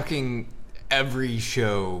fucking every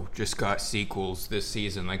show just got sequels this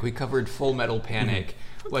season. Like, we covered Full Metal Panic,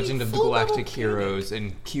 Legend of the Galactic Heroes,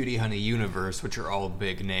 and Cutie Honey Universe, which are all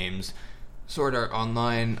big names. Sword Art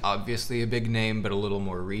Online, obviously a big name, but a little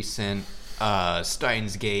more recent.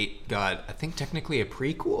 Steins Gate got, I think, technically a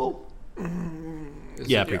prequel?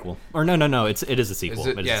 Yeah, prequel. Or no, it is a sequel. Is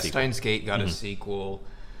it? It is Yeah, a sequel. Steins Gate got a sequel.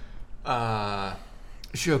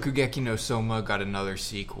 Shokugeki no Soma got another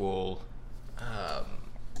sequel. I'm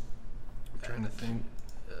trying to think.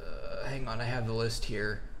 Hang on, I have the list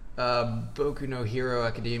here. Boku no Hero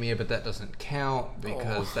Academia, but that doesn't count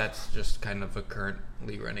because that's just kind of a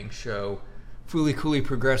currently running show. Fooly Cooly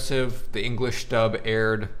Progressive, the English dub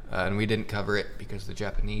aired, and we didn't cover it because the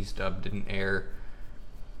Japanese dub didn't air.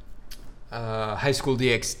 High School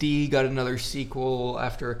DxD got another sequel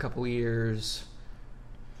after a couple years.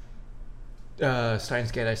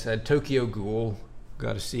 Steins Gate, I said. Tokyo Ghoul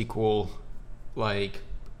got a sequel. Like,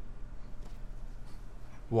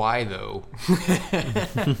 why though?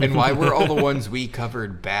 And why were all the ones we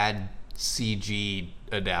covered bad CG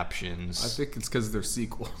adaptions? I think it's because they're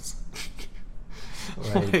sequels.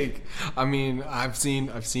 Like, I mean, I've seen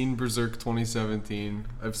Berserk 2017.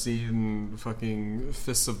 I've seen fucking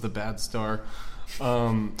Fists of the Bad Star.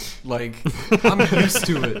 Like, I'm used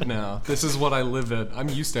to it now. This is what I live in. I'm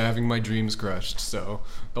used to having my dreams crushed, so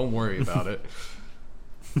don't worry about it.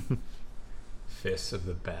 Fists of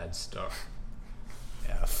the Bad Star.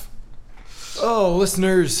 F. Oh,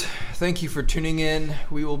 listeners, thank you for tuning in.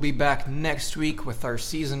 We will be back next week with our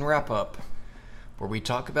season wrap-up, where we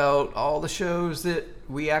talk about all the shows that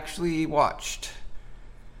we actually watched.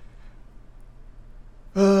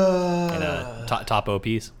 And top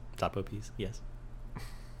OPs. Top OPs, yes.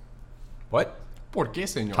 What? ¿Por qué,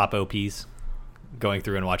 señor? Top OPs. Going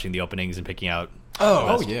through and watching the openings and picking out.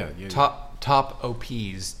 Oh, yeah. Top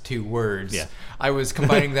OPs, 2 words. Yeah. I was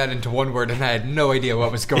combining that into one word and I had no idea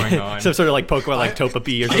what was going on. Some sort of like Pokemon, like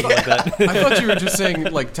Togepi or something like that. I thought you were just saying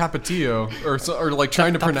like Tapatio or like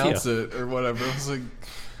trying to pronounce it or whatever. I was like,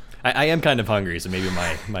 I am kind of hungry, so maybe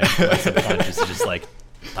my subconscious is just like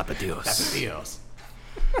Tapatios.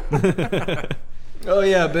 Oh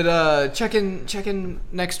yeah, but check in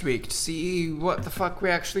next week to see what the fuck we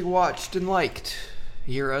actually watched and liked.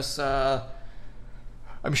 Hear us.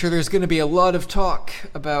 I'm sure there's going to be a lot of talk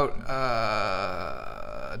about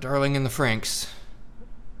Darling in the Franxx.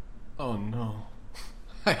 oh no.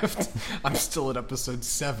 I'm still at episode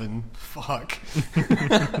 7. Fuck.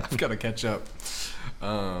 I've got to catch up.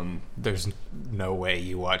 There's no way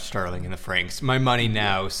you watch Darling in the Franxx. My money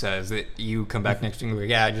now says that you come back next week and go,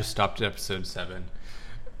 yeah, I just stopped at episode 7.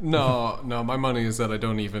 No, my money is that I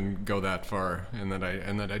don't even go that far, and that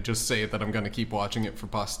I just say that I'm gonna keep watching it for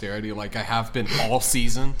posterity, like I have been all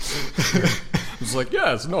season. It's like,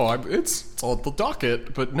 yes, no, it's on the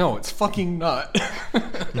docket, but no, it's fucking not.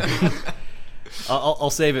 I'll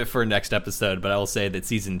save it for next episode, but I will say that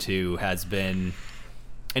season 2 has been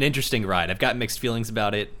an interesting ride. I've got mixed feelings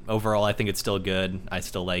about it. Overall, I think it's still good. I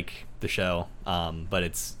still like the show, but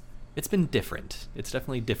it's been different. It's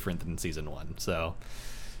definitely different than season 1. So,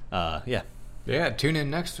 yeah. Yeah, tune in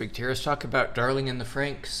next week to hear us talk about Darling in the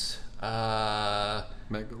Franxx,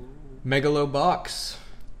 Megalobox,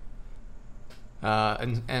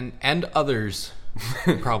 and others,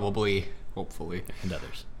 probably. Hopefully. And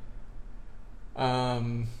others.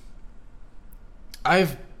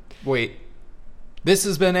 This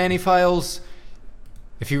has been Annie-Files.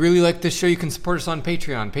 If you really like this show, you can support us on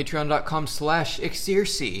Patreon,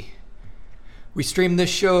 patreon.com/Ixirce. We stream this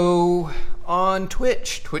show on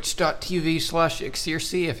Twitch,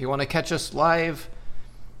 twitch.tv/Ixirce if you want to catch us live.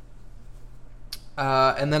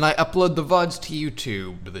 And then I upload the VODs to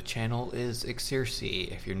YouTube. The channel is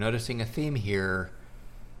Ixirce. If you're noticing a theme here,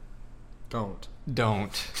 Don't.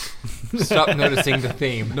 Stop noticing the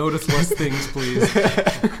theme. Notice less things, please.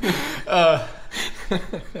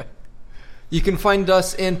 You can find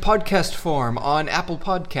us in podcast form on Apple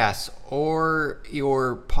Podcasts or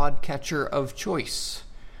your podcatcher of choice.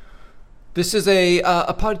 This is a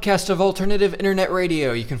podcast of alternative internet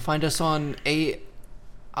radio. You can find us on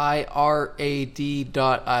AIRAD.io,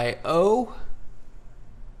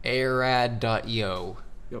 AIRAD.io.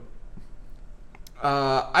 Yep.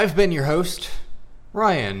 I've been your host,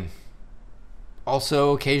 Ryan.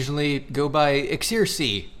 Also, occasionally go by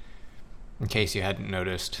Ixirce, in case you hadn't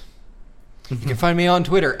noticed. You can find me on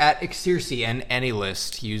Twitter at Ixirce and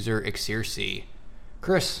AnyList, user Ixirce.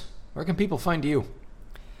 Chris, where can people find you?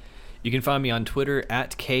 You can find me on Twitter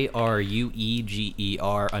at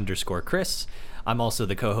KRUEGER_Chris. I'm also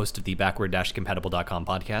the co-host of the Backward-Compatible.com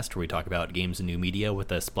podcast, where we talk about games and new media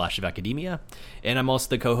with a splash of academia. And I'm also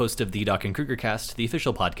the co-host of the Doc and Kruger cast, the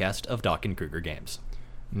official podcast of Doc and Kruger Games.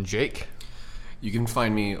 Jake? You can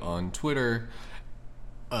find me on Twitter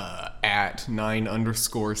at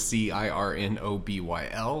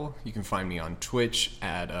 9_CIRNOBYL. You can find me on Twitch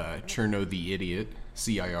at Cherno the Idiot,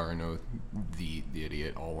 CIRNO the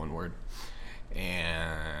Idiot, all one word.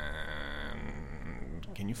 And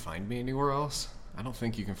can you find me anywhere else? I don't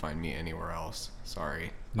think you can find me anywhere else.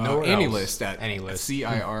 Sorry. Nowhere AnyList else. at AnyList.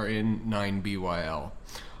 CIRN9BYL.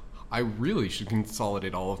 I really should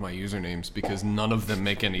consolidate all of my usernames because none of them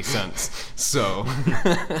make any sense. So,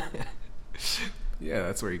 yeah,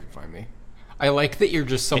 that's where you can find me. I like that you're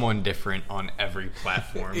just someone different on every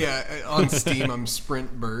platform. Yeah, on Steam, I'm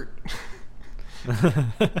Sprint Bert.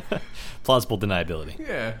 Plausible deniability.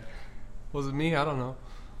 Yeah. Was it me? I don't know.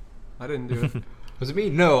 I didn't do it. Was it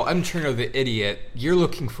me? No, I'm Cherno the idiot. You're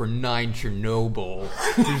looking for 9 Chernobyl,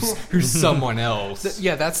 who's someone else.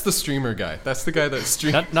 Yeah, that's the streamer guy. That's the guy that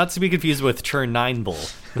streams. Not to be confused with Churn 9 Bull.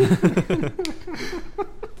 At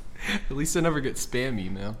least I never get spam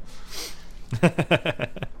email.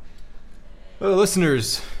 Well,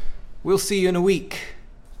 listeners, we'll see you in a week.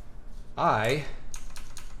 I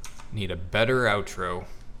need a better outro.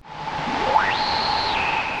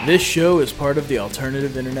 This show is part of the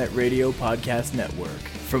Alternative Internet Radio Podcast Network.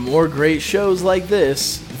 For more great shows like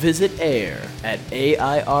this, visit AIR at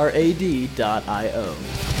AIRAD.io.